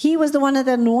Jean-Baptiste. he was the one that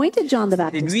anointed John the C'est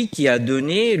Baptist. lui qui a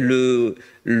donné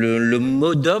le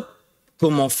mode up,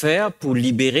 comment faire pour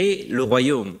libérer le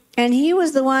royaume. And he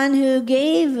was the one who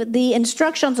gave the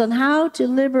instructions on how to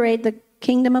liberate the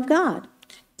kingdom of God.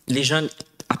 Les jeunes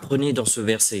apprenaient dans ce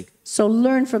verset. So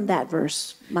learn from that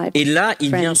verse, my Et là, il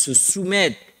vient friend. se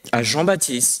soumettre à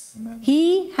Jean-Baptiste.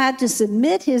 He had to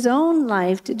submit his own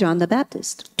life to John the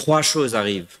Baptist. Trois choses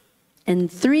arrivent. And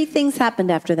three things happened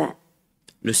after that.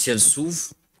 Le ciel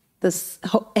s'ouvre,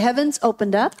 Heavens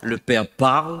opened up, le Père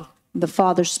parle, the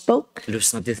Father spoke, le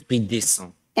Saint-Esprit descend.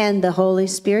 and the Holy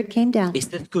Spirit came down. Et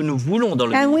c'est ce que nous voulons dans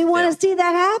le And we want to ministère. see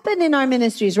that happen in our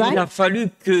ministries, Il a right? fallu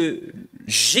que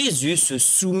Jésus se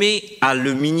soumette à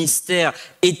le ministère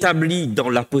établi dans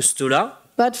l'apostolat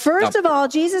But first of all,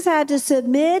 Jesus had to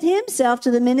submit himself to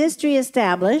the ministry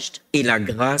established, et la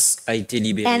grâce a été and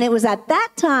libérée. it was at that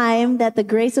time that the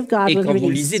grace of God Et was quand vous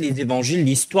released. lisez les évangiles,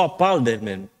 l'histoire parle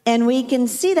d'elle-même. And we can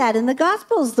see that in the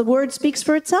Gospels. The word speaks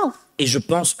for itself. Et je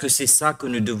pense que c'est ça que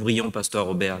nous devrions, Pasteur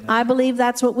Robert. I believe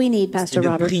that's what we need, C'est Pastor de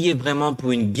Robert. prier vraiment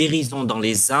pour une guérison dans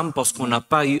les âmes parce qu'on n'a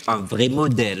pas eu un vrai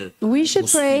modèle. We should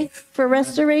pour pray suivre. for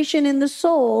restoration in the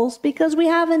souls because we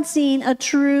haven't seen a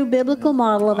true biblical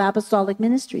model of apostolic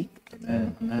ministry.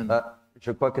 Je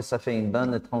crois que ça fait une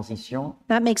bonne transition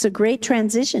That makes a great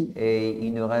transition. et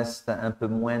il nous reste un peu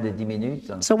moins de 10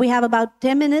 minutes. So we have about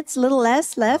 10 minutes, a little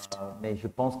less left. Mais je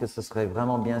pense que ce serait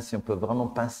vraiment bien si on peut vraiment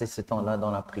passer ce temps-là dans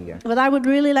la prière. But I would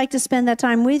really like to spend that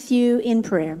time with you in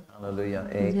prayer. Alléluia.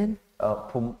 Et Amen.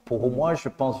 pour moi, je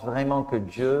pense vraiment que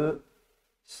Dieu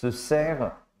se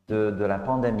sert de la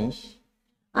pandémie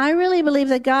I really believe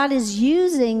that God is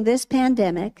using this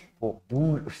pandemic pour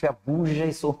faire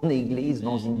bouger son Église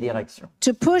dans une direction.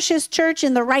 to push his church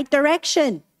in the right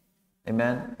direction.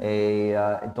 Amen. Et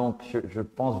donc, je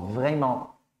pense vraiment,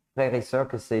 frères et sœurs,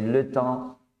 que c'est le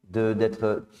temps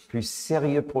d'être plus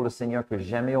sérieux pour le Seigneur que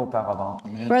jamais auparavant.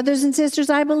 Brothers and sisters,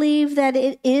 I believe that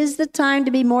it is the time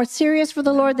to be more serious for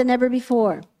the Lord than ever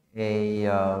before. Et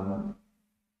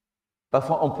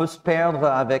parfois, on peut se perdre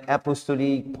avec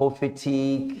apostolique,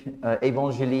 prophétique,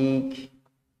 évangélique,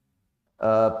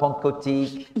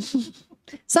 pentecôtique.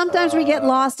 Sometimes we get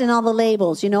lost in all the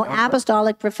labels, you know,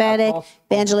 apostolic, prophetic,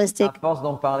 evangelistic, À force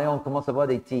d'en parler, on commence à voir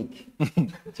des tics.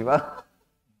 Tu vois?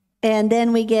 and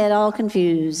then we get all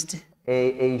confused.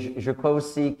 Et je crois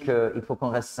aussi qu'il faut qu'on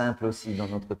reste simple aussi dans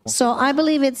notre compréhension. So I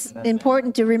believe it's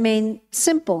important to remain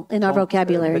simple in our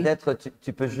vocabulary. Peut-être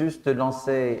tu peux juste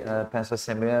lancer, Pasteur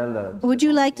Samuel. Would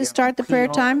you like to start the prayer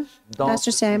time, dans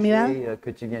Pastor ce Samuel? sujet que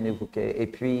tu viens d'évoquer. Et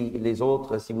puis les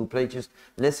autres, s'il vous plaît, juste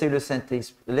laissons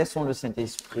le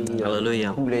Saint-Esprit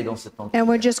Alléluia. couler dans ce temps. And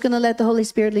we're just going to let the Holy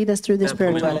Spirit lead us through this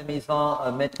prayer Vous à time. la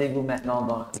maison, mettez-vous maintenant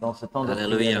dans ce temps de prière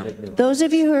Alléluia. avec nous. Those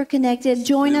of you who are connected,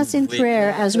 join us in Vous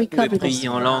prayer as we pouvez cover this. prier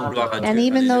en langue, gloire à Dieu. And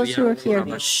even those who are Alléluia. here.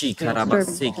 Rabashi,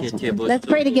 karabasi, ketiebo, Let's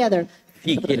pray together.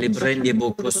 Fiki, les brènes, les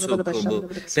bocaux, sokobo.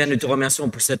 Père, nous te remercions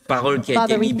pour cette parole qui a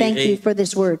été Father, we thank you libérée. for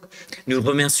this word. Nous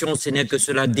remercions, Seigneur, que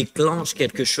cela déclenche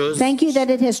quelque chose Thank you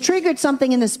that it has triggered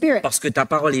something in the spirit parce que ta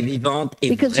parole est vivante et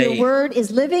because your vraie. word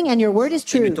is living and your word is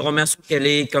Et true. nous te remercions qu'elle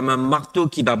est comme un marteau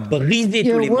qui va briser tous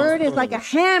Your les word is mensonges. like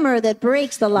a hammer that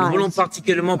breaks the Nous voulons lies.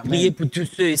 particulièrement prier pour tous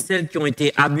ceux et celles qui ont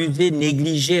été abusés,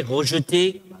 négligés,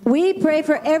 rejetés. We pray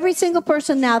for every single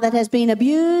person now that has been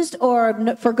abused or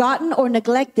forgotten or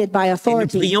neglected by Et nous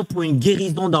authority. prions pour une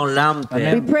guérison dans l'âme,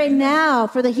 Père. We pray now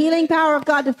for the healing power of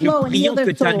God to Nous flow and heal prions que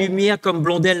their ta soul. lumière, comme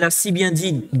Blondel l'a si bien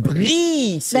dit,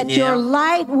 brille, That your Seigneur,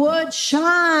 light would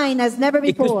shine as never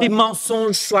et que before. ces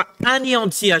mensonges soient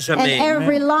anéantis à And jamais.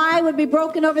 every lie would be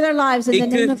broken over their lives in Et the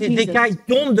name que of ces Jesus. écailles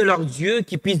tombent de leurs yeux,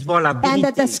 qu'ils puissent voir la And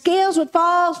that vérité, the scales would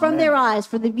fall from their eyes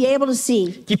for them to be able to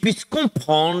see. qu'ils puissent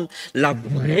comprendre la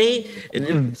vraie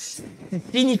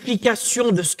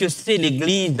signification de ce que c'est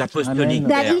l'Église apostolique.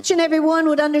 That Père. each and every one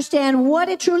would understand what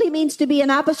it truly means to be an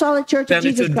apostolic church Père, of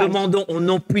nous te Jesus Christ. demandons au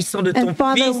nom puissant de ton And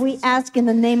Father, Fils. we ask in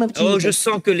the name of Oh, je Jesus.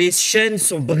 sens que les chaînes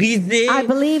sont brisées, I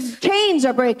believe chains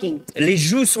are breaking les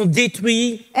jougs sont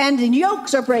détruits, and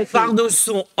yokes are breaking fardeaux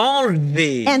sont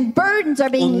enlevés. and burdens are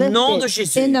being Au nom de lifted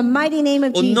Jésus. in the mighty name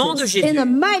of Au nom de Jesus. Jésus. In the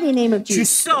mighty name of Tu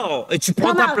Jesus. sors et tu prends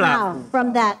Come ta out place. now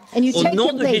from that and you Au take nom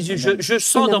your de place. Jésus, je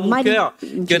sens In dans the mon mighty cœur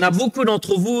name of qu'il y en a Jesus. beaucoup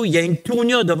d'entre vous, il y a une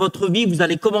tournure dans votre vie, vous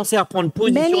allez commencer à prendre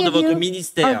position Many de of votre you are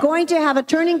ministère. going to have a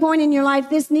turning point in your life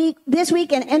this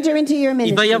week and enter into your Il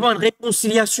va y ministry. avoir une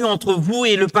réconciliation entre vous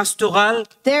et le pastoral,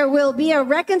 There will be a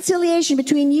reconciliation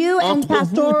between you and entre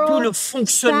vous, tout pastoral le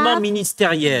fonctionnement staff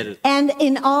ministériel. and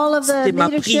in all of the C'est ma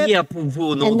leadership prière pour vous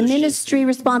au nom and de the Jésus. ministry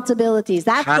responsibilities.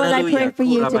 That's what I Hallelujah. pray for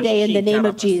you today in the name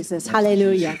of Jesus.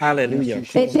 Hallelujah. Alléluia.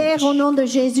 Et Père, au nom de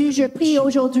Jésus, je prie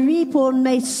aujourd'hui pour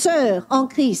mes sœurs en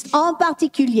Christ, en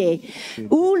particulier,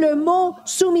 où le mot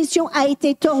soumission a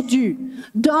été tordu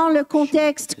dans le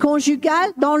contexte conjugal,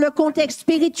 dans le contexte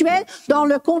spirituel, dans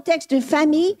le contexte de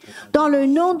famille, dans le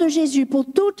nom de Jésus, pour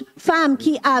toute femme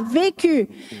qui a vécu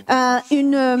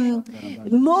une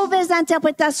mauvaise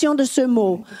interprétation de ce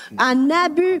mot, un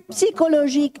abus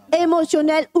psychologique,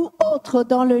 émotionnel ou autre,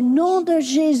 dans le nom de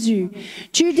Jésus,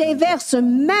 tu déverses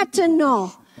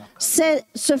maintenant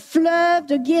ce fleuve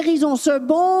de guérison, ce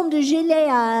baume de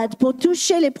Gilead pour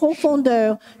toucher les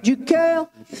profondeurs du cœur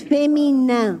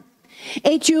féminin.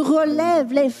 Et tu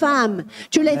relèves les femmes,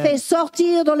 tu les fais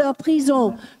sortir de leur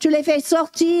prison, tu les fais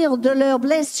sortir de leurs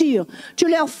blessures, tu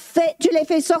les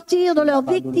fais sortir de leur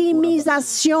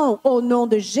victimisation au nom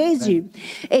de Jésus.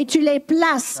 Et tu les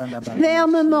places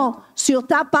fermement sur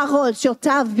ta parole, sur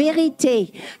ta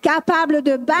vérité, capable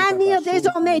de bannir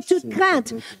désormais toute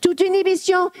crainte, toute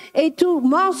inhibition et tout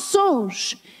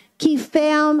mensonge qui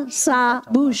ferme sa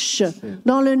bouche.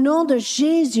 Dans le nom de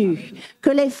Jésus, que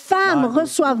les femmes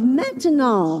reçoivent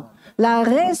maintenant la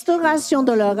restauration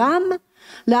de leur âme,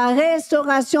 la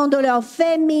restauration de leur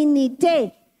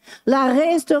féminité, la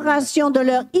restauration de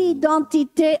leur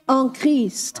identité en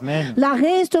Christ, Amen. la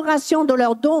restauration de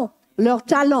leurs dons, leurs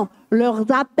talents,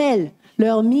 leurs appels,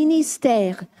 leur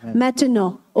ministère.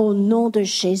 Maintenant, au nom de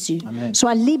Jésus. Amen.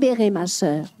 Sois libérée, ma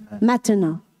sœur,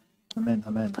 maintenant. Amen,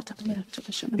 amen.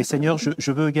 Et Seigneur,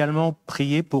 je veux également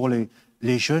prier pour les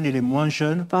jeunes et les moins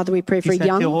jeunes Father, we pray for qui young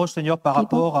s'interrogent, Seigneur, par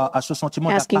rapport à ce sentiment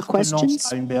asking d'appartenance questions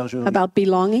à une bergerie. about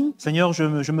belonging. Seigneur,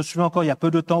 je me souviens encore, il y a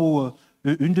peu de temps, où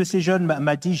une de ces jeunes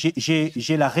m'a dit,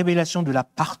 j'ai la révélation de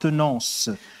l'appartenance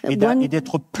et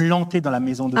d'être planté dans la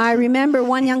maison de I Dieu. remember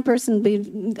one young person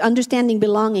understanding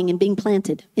belonging and being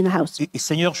planted in a house. Et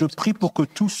Seigneur, je prie pour que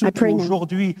tous ceux I qui pray now.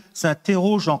 aujourd'hui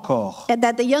s'interrogent encore, And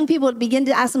that the young people would begin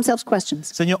to ask themselves questions.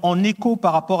 Seigneur, en écho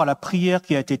par rapport à la prière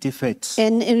qui a été faite,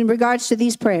 And in regards to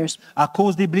these prayers, à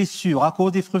cause des blessures, à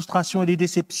cause des frustrations et des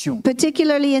déceptions.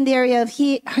 particularly in the area of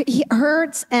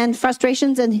hurts and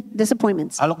frustrations and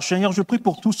disappointments. Alors, Seigneur, je prie prie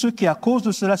pour tous ceux qui, à cause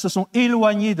de cela, se sont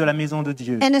éloignés de la maison de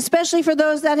Dieu. And especially for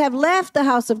those that have left the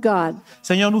house of God.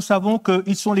 Seigneur, nous savons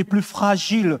qu'ils sont les plus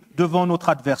fragiles devant notre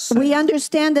adversaire. We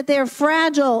understand that they are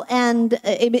fragile and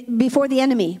before the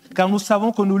enemy. Car nous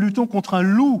savons que nous luttons contre un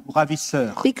loup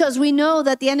ravisseur Because we know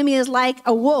that the enemy is like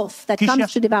a wolf that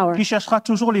comes to devour. qui cherchera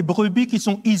toujours les brebis qui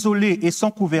sont isolées et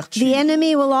sans couverture. The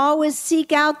enemy will always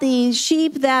seek out the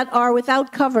sheep that are without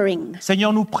covering.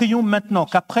 Seigneur, nous prions maintenant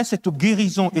qu'après cette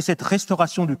guérison et cette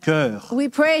restauration du cœur, We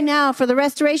pray now for the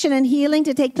restoration and healing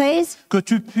to take place, que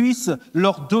tu puisses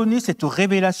leur donner cette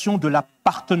révélation de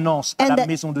l'appartenance à And la that-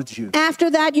 maison de Dieu. after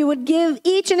that you would give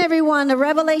each and every one a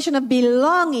revelation of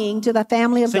belonging to the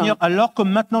family of Seigneur, God. alors que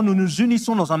maintenant nous nous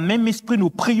unissons dans un même esprit, nous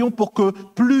prions pour que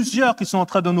plusieurs qui sont en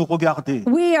train de nous regarder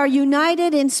We are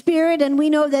united in spirit and we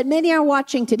know that many are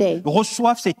watching today.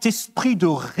 reçoivent cet esprit de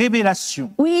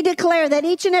révélation, We declare that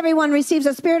each and every one receives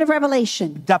a spirit of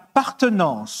revelation,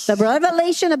 d'appartenance the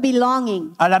revelation of belonging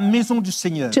à la maison du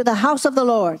Seigneur, to the house of the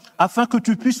Lord, afin que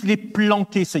tu puisses les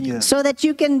planter, Seigneur. so that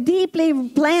you can deeply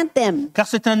plant them. Car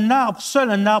c'est un arbre, seul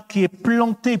un arbre qui est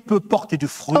planté peut porter du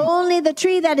fruit. Only the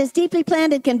tree that is deeply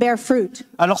planted can bear fruit.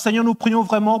 Alors Seigneur, nous prions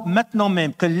vraiment maintenant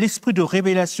même que l'esprit de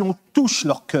révélation touche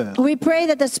leur cœur. We pray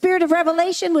that the spirit of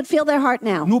revelation would fill their heart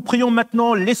now. Nous prions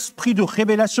maintenant l'esprit de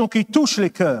révélation qui touche les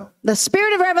cœurs. The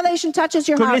spirit of revelation touches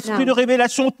your Que heart l'esprit de now.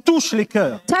 révélation touche les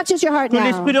cœurs. Touches your heart Que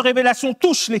l'esprit de now. révélation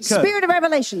touche les cœurs. Spirit of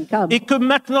revelation, come. Et que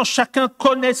maintenant chacun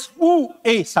connaisse où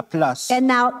est sa place And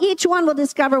now each one will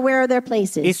discover where their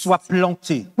place et is, soit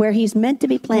planté where he's meant to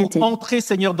be pour planted, entrer,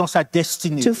 Seigneur, dans sa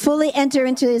destinée. to fully enter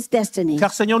into his destiny.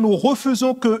 Car Seigneur, nous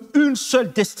refusons qu'une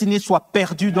seule destinée soit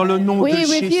perdue dans le nom We de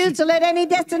refuse Jésus. to let any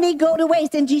destiny go to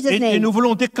waste in Jesus' Et name. nous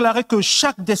voulons déclarer que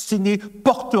chaque destinée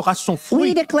portera son We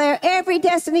fruit declare every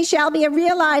destiny shall be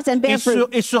realized and bear fruit,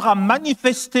 et sera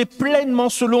manifestée pleinement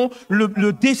selon le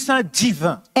dessein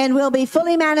divin. and will be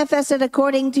fully manifested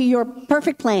according to your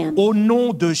perfect plan. Au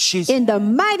nom de Jésus. In the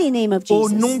mighty name of Au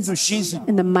nom Jesus. de Jésus.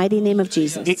 In the mighty name of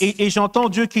Jesus. Et j'entends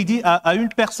Dieu qui dit à une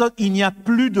personne, il n'y a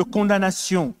plus de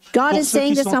condamnation God pour is ceux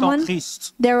saying qui to sont en someone,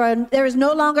 Christ. there is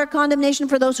no longer condemnation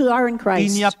for those who are in Il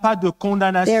Christ. n'y a pas de There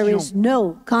condamnation. is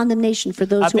no condemnation for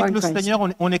those who are Avec in le Christ. Seigneur,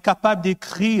 on est capable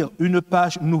d'écrire une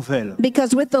page nouvelle.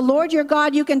 Because with the Lord your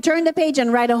God, you can turn the page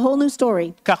and write a whole new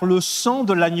story. Car le sang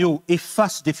de l'agneau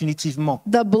efface définitivement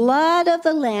The blood of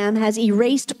the Lamb has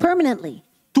erased permanently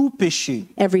tout péché,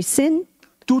 every sin,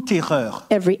 toute erreur.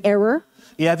 every error.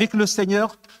 Et avec le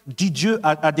Seigneur, dit Dieu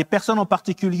à des personnes en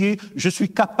particulier, je suis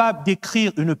capable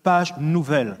d'écrire une page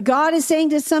nouvelle. God is saying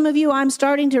to some of you, I'm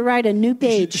starting to write a new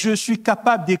page. Je suis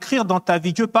capable d'écrire dans ta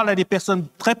vie. Dieu parle à des personnes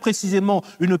très précisément,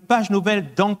 une page nouvelle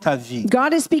dans ta vie.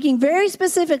 God is speaking very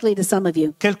specifically to some of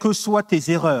you. Quelles que soient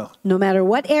tes erreurs, No matter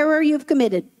what error you've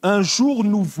committed, un jour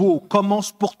nouveau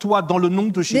commence pour toi dans le nom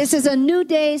de Jésus. this is a new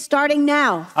day starting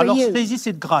now for Alors you. saisis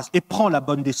cette grâce et prends la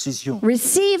bonne décision.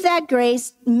 Receive that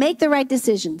grace, make the right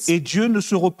decisions. Et Dieu ne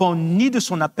se repent ni de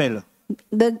son appel,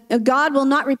 God will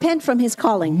not repent from his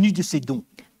calling, ni de ses dons.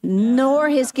 nor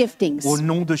his giftings. Au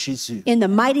nom de Jésus. In the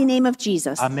mighty name of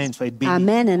Jesus. Amen. Soyez bénis.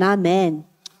 Amen and amen.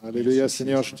 Alléluia,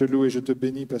 Seigneur, je te loue et je te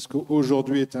bénis parce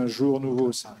qu'aujourd'hui est un jour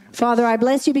nouveau, Seigneur. Father, I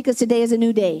bless you because today is a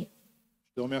new day.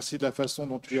 Je te remercie de la façon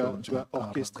dont tu as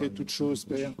orchestré toutes choses,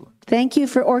 Père. Thank you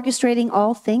for orchestrating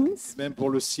all things. Même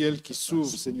pour le ciel qui s'ouvre,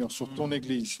 Seigneur, sur ton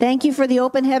Église. Thank you for the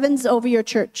open heavens over your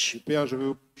church. Père, je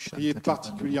veux prier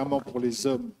particulièrement pour les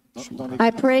hommes dans I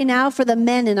l'Église. pray now for the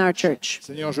men in our church.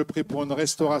 Seigneur, je prie pour une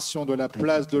restauration de la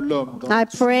place de l'homme. I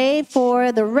pray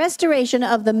for the restoration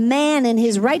of the man in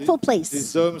his rightful place,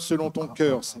 Des hommes selon ton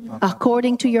cœur, Seigneur.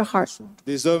 according to your heart.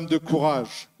 Des hommes de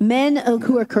courage. Men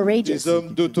who are Des courageous,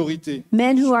 hommes d'autorité.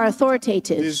 men who are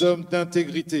authoritative, Des hommes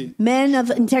d'intégrité. men of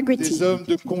integrity, Des hommes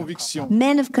de conviction.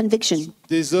 men of conviction,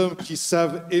 Des hommes qui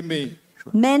savent aimer.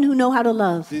 men who know how to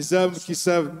love, Des hommes qui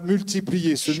savent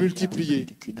multiplier, se multiplier.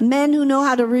 men who know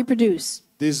how to reproduce,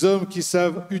 Des hommes qui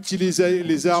savent utiliser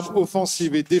les armes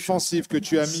offensives et défensives que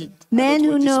tu as mis à Men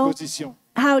notre who know- disposition.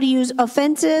 how to use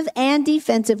offensive and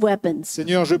defensive weapons.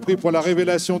 Seigneur, je prie pour la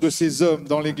révélation de ces hommes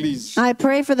dans l'Église. I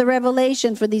pray for the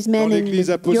revelation for these men Dans in l'Église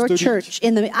your apostolique. church,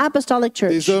 in the apostolic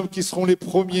Des church, hommes qui seront les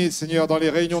premiers, Seigneur, dans les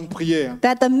réunions de prière.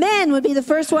 that the men would be the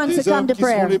first ones to Des come hommes to qui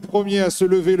seront prayer, les premiers à se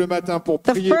lever le matin pour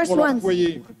the prier first pour leur ones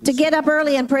foyer, to get up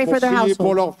early and pray pour for their prier pour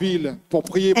household, leur ville, pour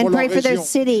prier pour and leur pray for their région,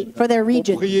 city, for their pour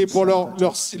region, prier pour leur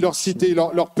cité,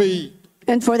 leur pays.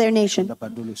 and for their nation.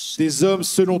 Des hommes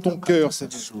selon ton cœur,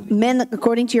 Seigneur. Men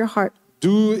according to your heart,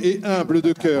 Doux et humbles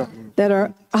de cœur that are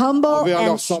humble envers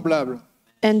leurs and semblables.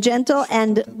 gentle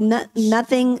and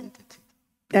nothing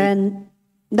and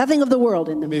Nothing of the world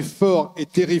in them. mais fort et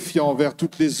terrifiant envers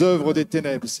toutes les œuvres des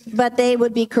ténèbres, Seigneur. But they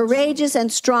would be courageous and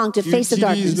strong to Qui face the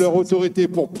utilisent darkness leur autorité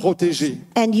pour protéger,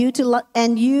 and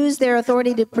use their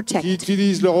authority to qui protect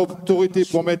utilisent leur autorité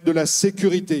pour mettre de la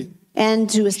sécurité and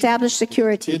to establish et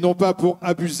security non pas pour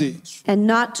abuser. and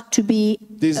not to be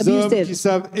Des hommes qui abusive.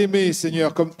 savent aimer,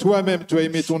 Seigneur, comme toi-même tu as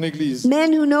aimé ton Église.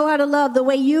 Men who know how to love the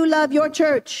way you love your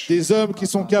church. Des hommes qui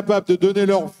sont capables de donner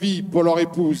leur vie pour leur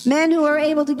épouse, Men who are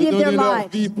able to de give their donner leur lives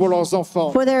vie pour leurs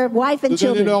enfants, for their wife de and donner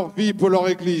children leur vie pour leur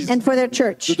Église, and for their de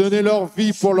church donner leur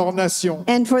vie pour leur nation.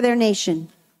 and for their nation.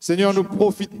 Seigneur,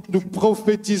 nous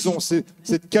prophétisons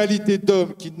cette qualité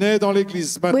d'homme qui naît dans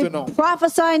l'Église We maintenant.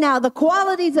 prophesy now the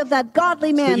qualities of that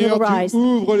godly man will Seigneur, tu arise.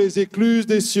 ouvres les écluses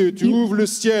des cieux, tu ouvres le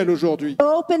ciel aujourd'hui.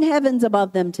 Open heavens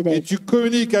above them Et today. tu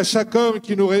communiques à chaque homme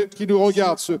qui nous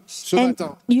regarde ce And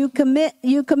matin. you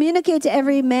communicate to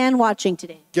every man watching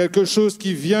today. Quelque chose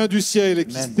qui vient du ciel et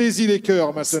qui saisit les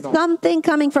cœurs maintenant. Something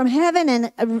coming from heaven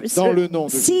and Dans le nom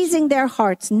de seizing their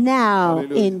hearts now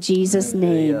Alléluia. in Jesus'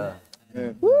 name.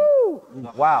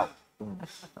 Wow.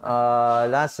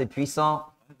 Là, c'est puissant.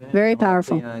 Very On a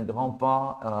powerful. fait un grand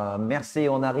pas. Merci.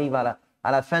 On arrive à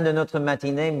la fin de notre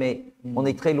matinée, mais on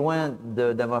est très loin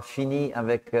d'avoir fini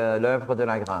avec l'œuvre de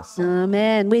la grâce.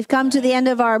 Amen. We've come to the end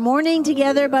of our morning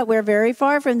together, but we're very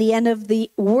far from the end of the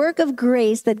work of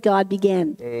grace that God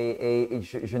began. Et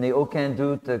je n'ai aucun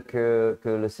doute que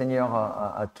le Seigneur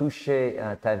a touché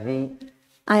ta vie.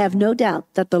 I have no doubt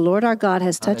that the Lord our God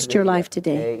has touched your life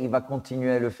today. Et il va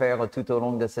continuer à le faire tout au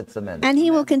long de cette semaine. And he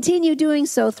will continue doing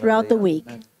so throughout the week.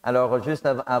 Alors, juste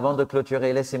avant de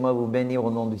clôturer, laissez-moi vous bénir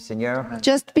au nom du Seigneur.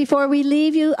 Just before we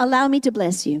leave you, allow me to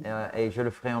bless you. Et je le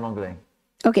ferai en anglais.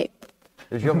 Okay.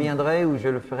 Je reviendrai ou je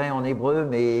le ferai en hébreu,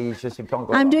 mais je ne suis pas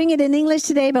encore. I'm doing it in English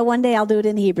today, but one day I'll do it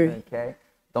in Hebrew. Okay.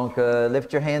 Donc,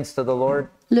 lift your hands to the Lord.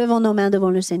 Levons nos mains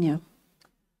devant le Seigneur.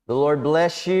 The Lord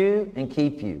bless you and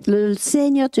keep you. Le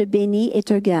Seigneur te bénit et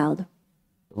te garde.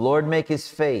 The Lord make his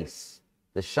face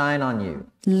to shine on you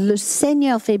Le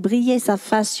Seigneur fait briller sa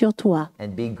face sur toi. and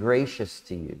be gracious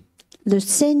to you. Le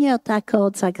Seigneur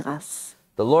t'accorde sa grâce.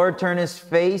 The Lord turn his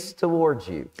face towards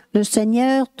you Le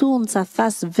Seigneur tourne sa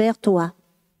face vers toi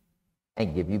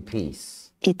and give you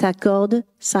peace. et t'accorde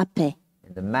sa paix.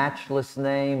 In the matchless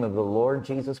name of the Lord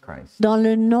Jesus Christ. Dans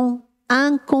le nom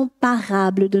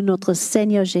incomparable de notre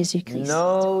Seigneur Jésus-Christ.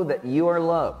 Know that you are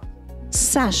loved,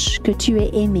 Sache que tu es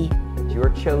aimé, that you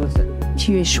are chosen,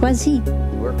 tu es choisi,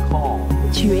 you are called,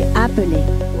 tu es appelé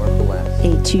you are blessed.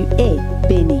 et tu es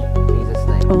béni. In Jesus'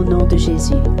 name. Au nom de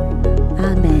Jésus.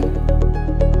 Amen.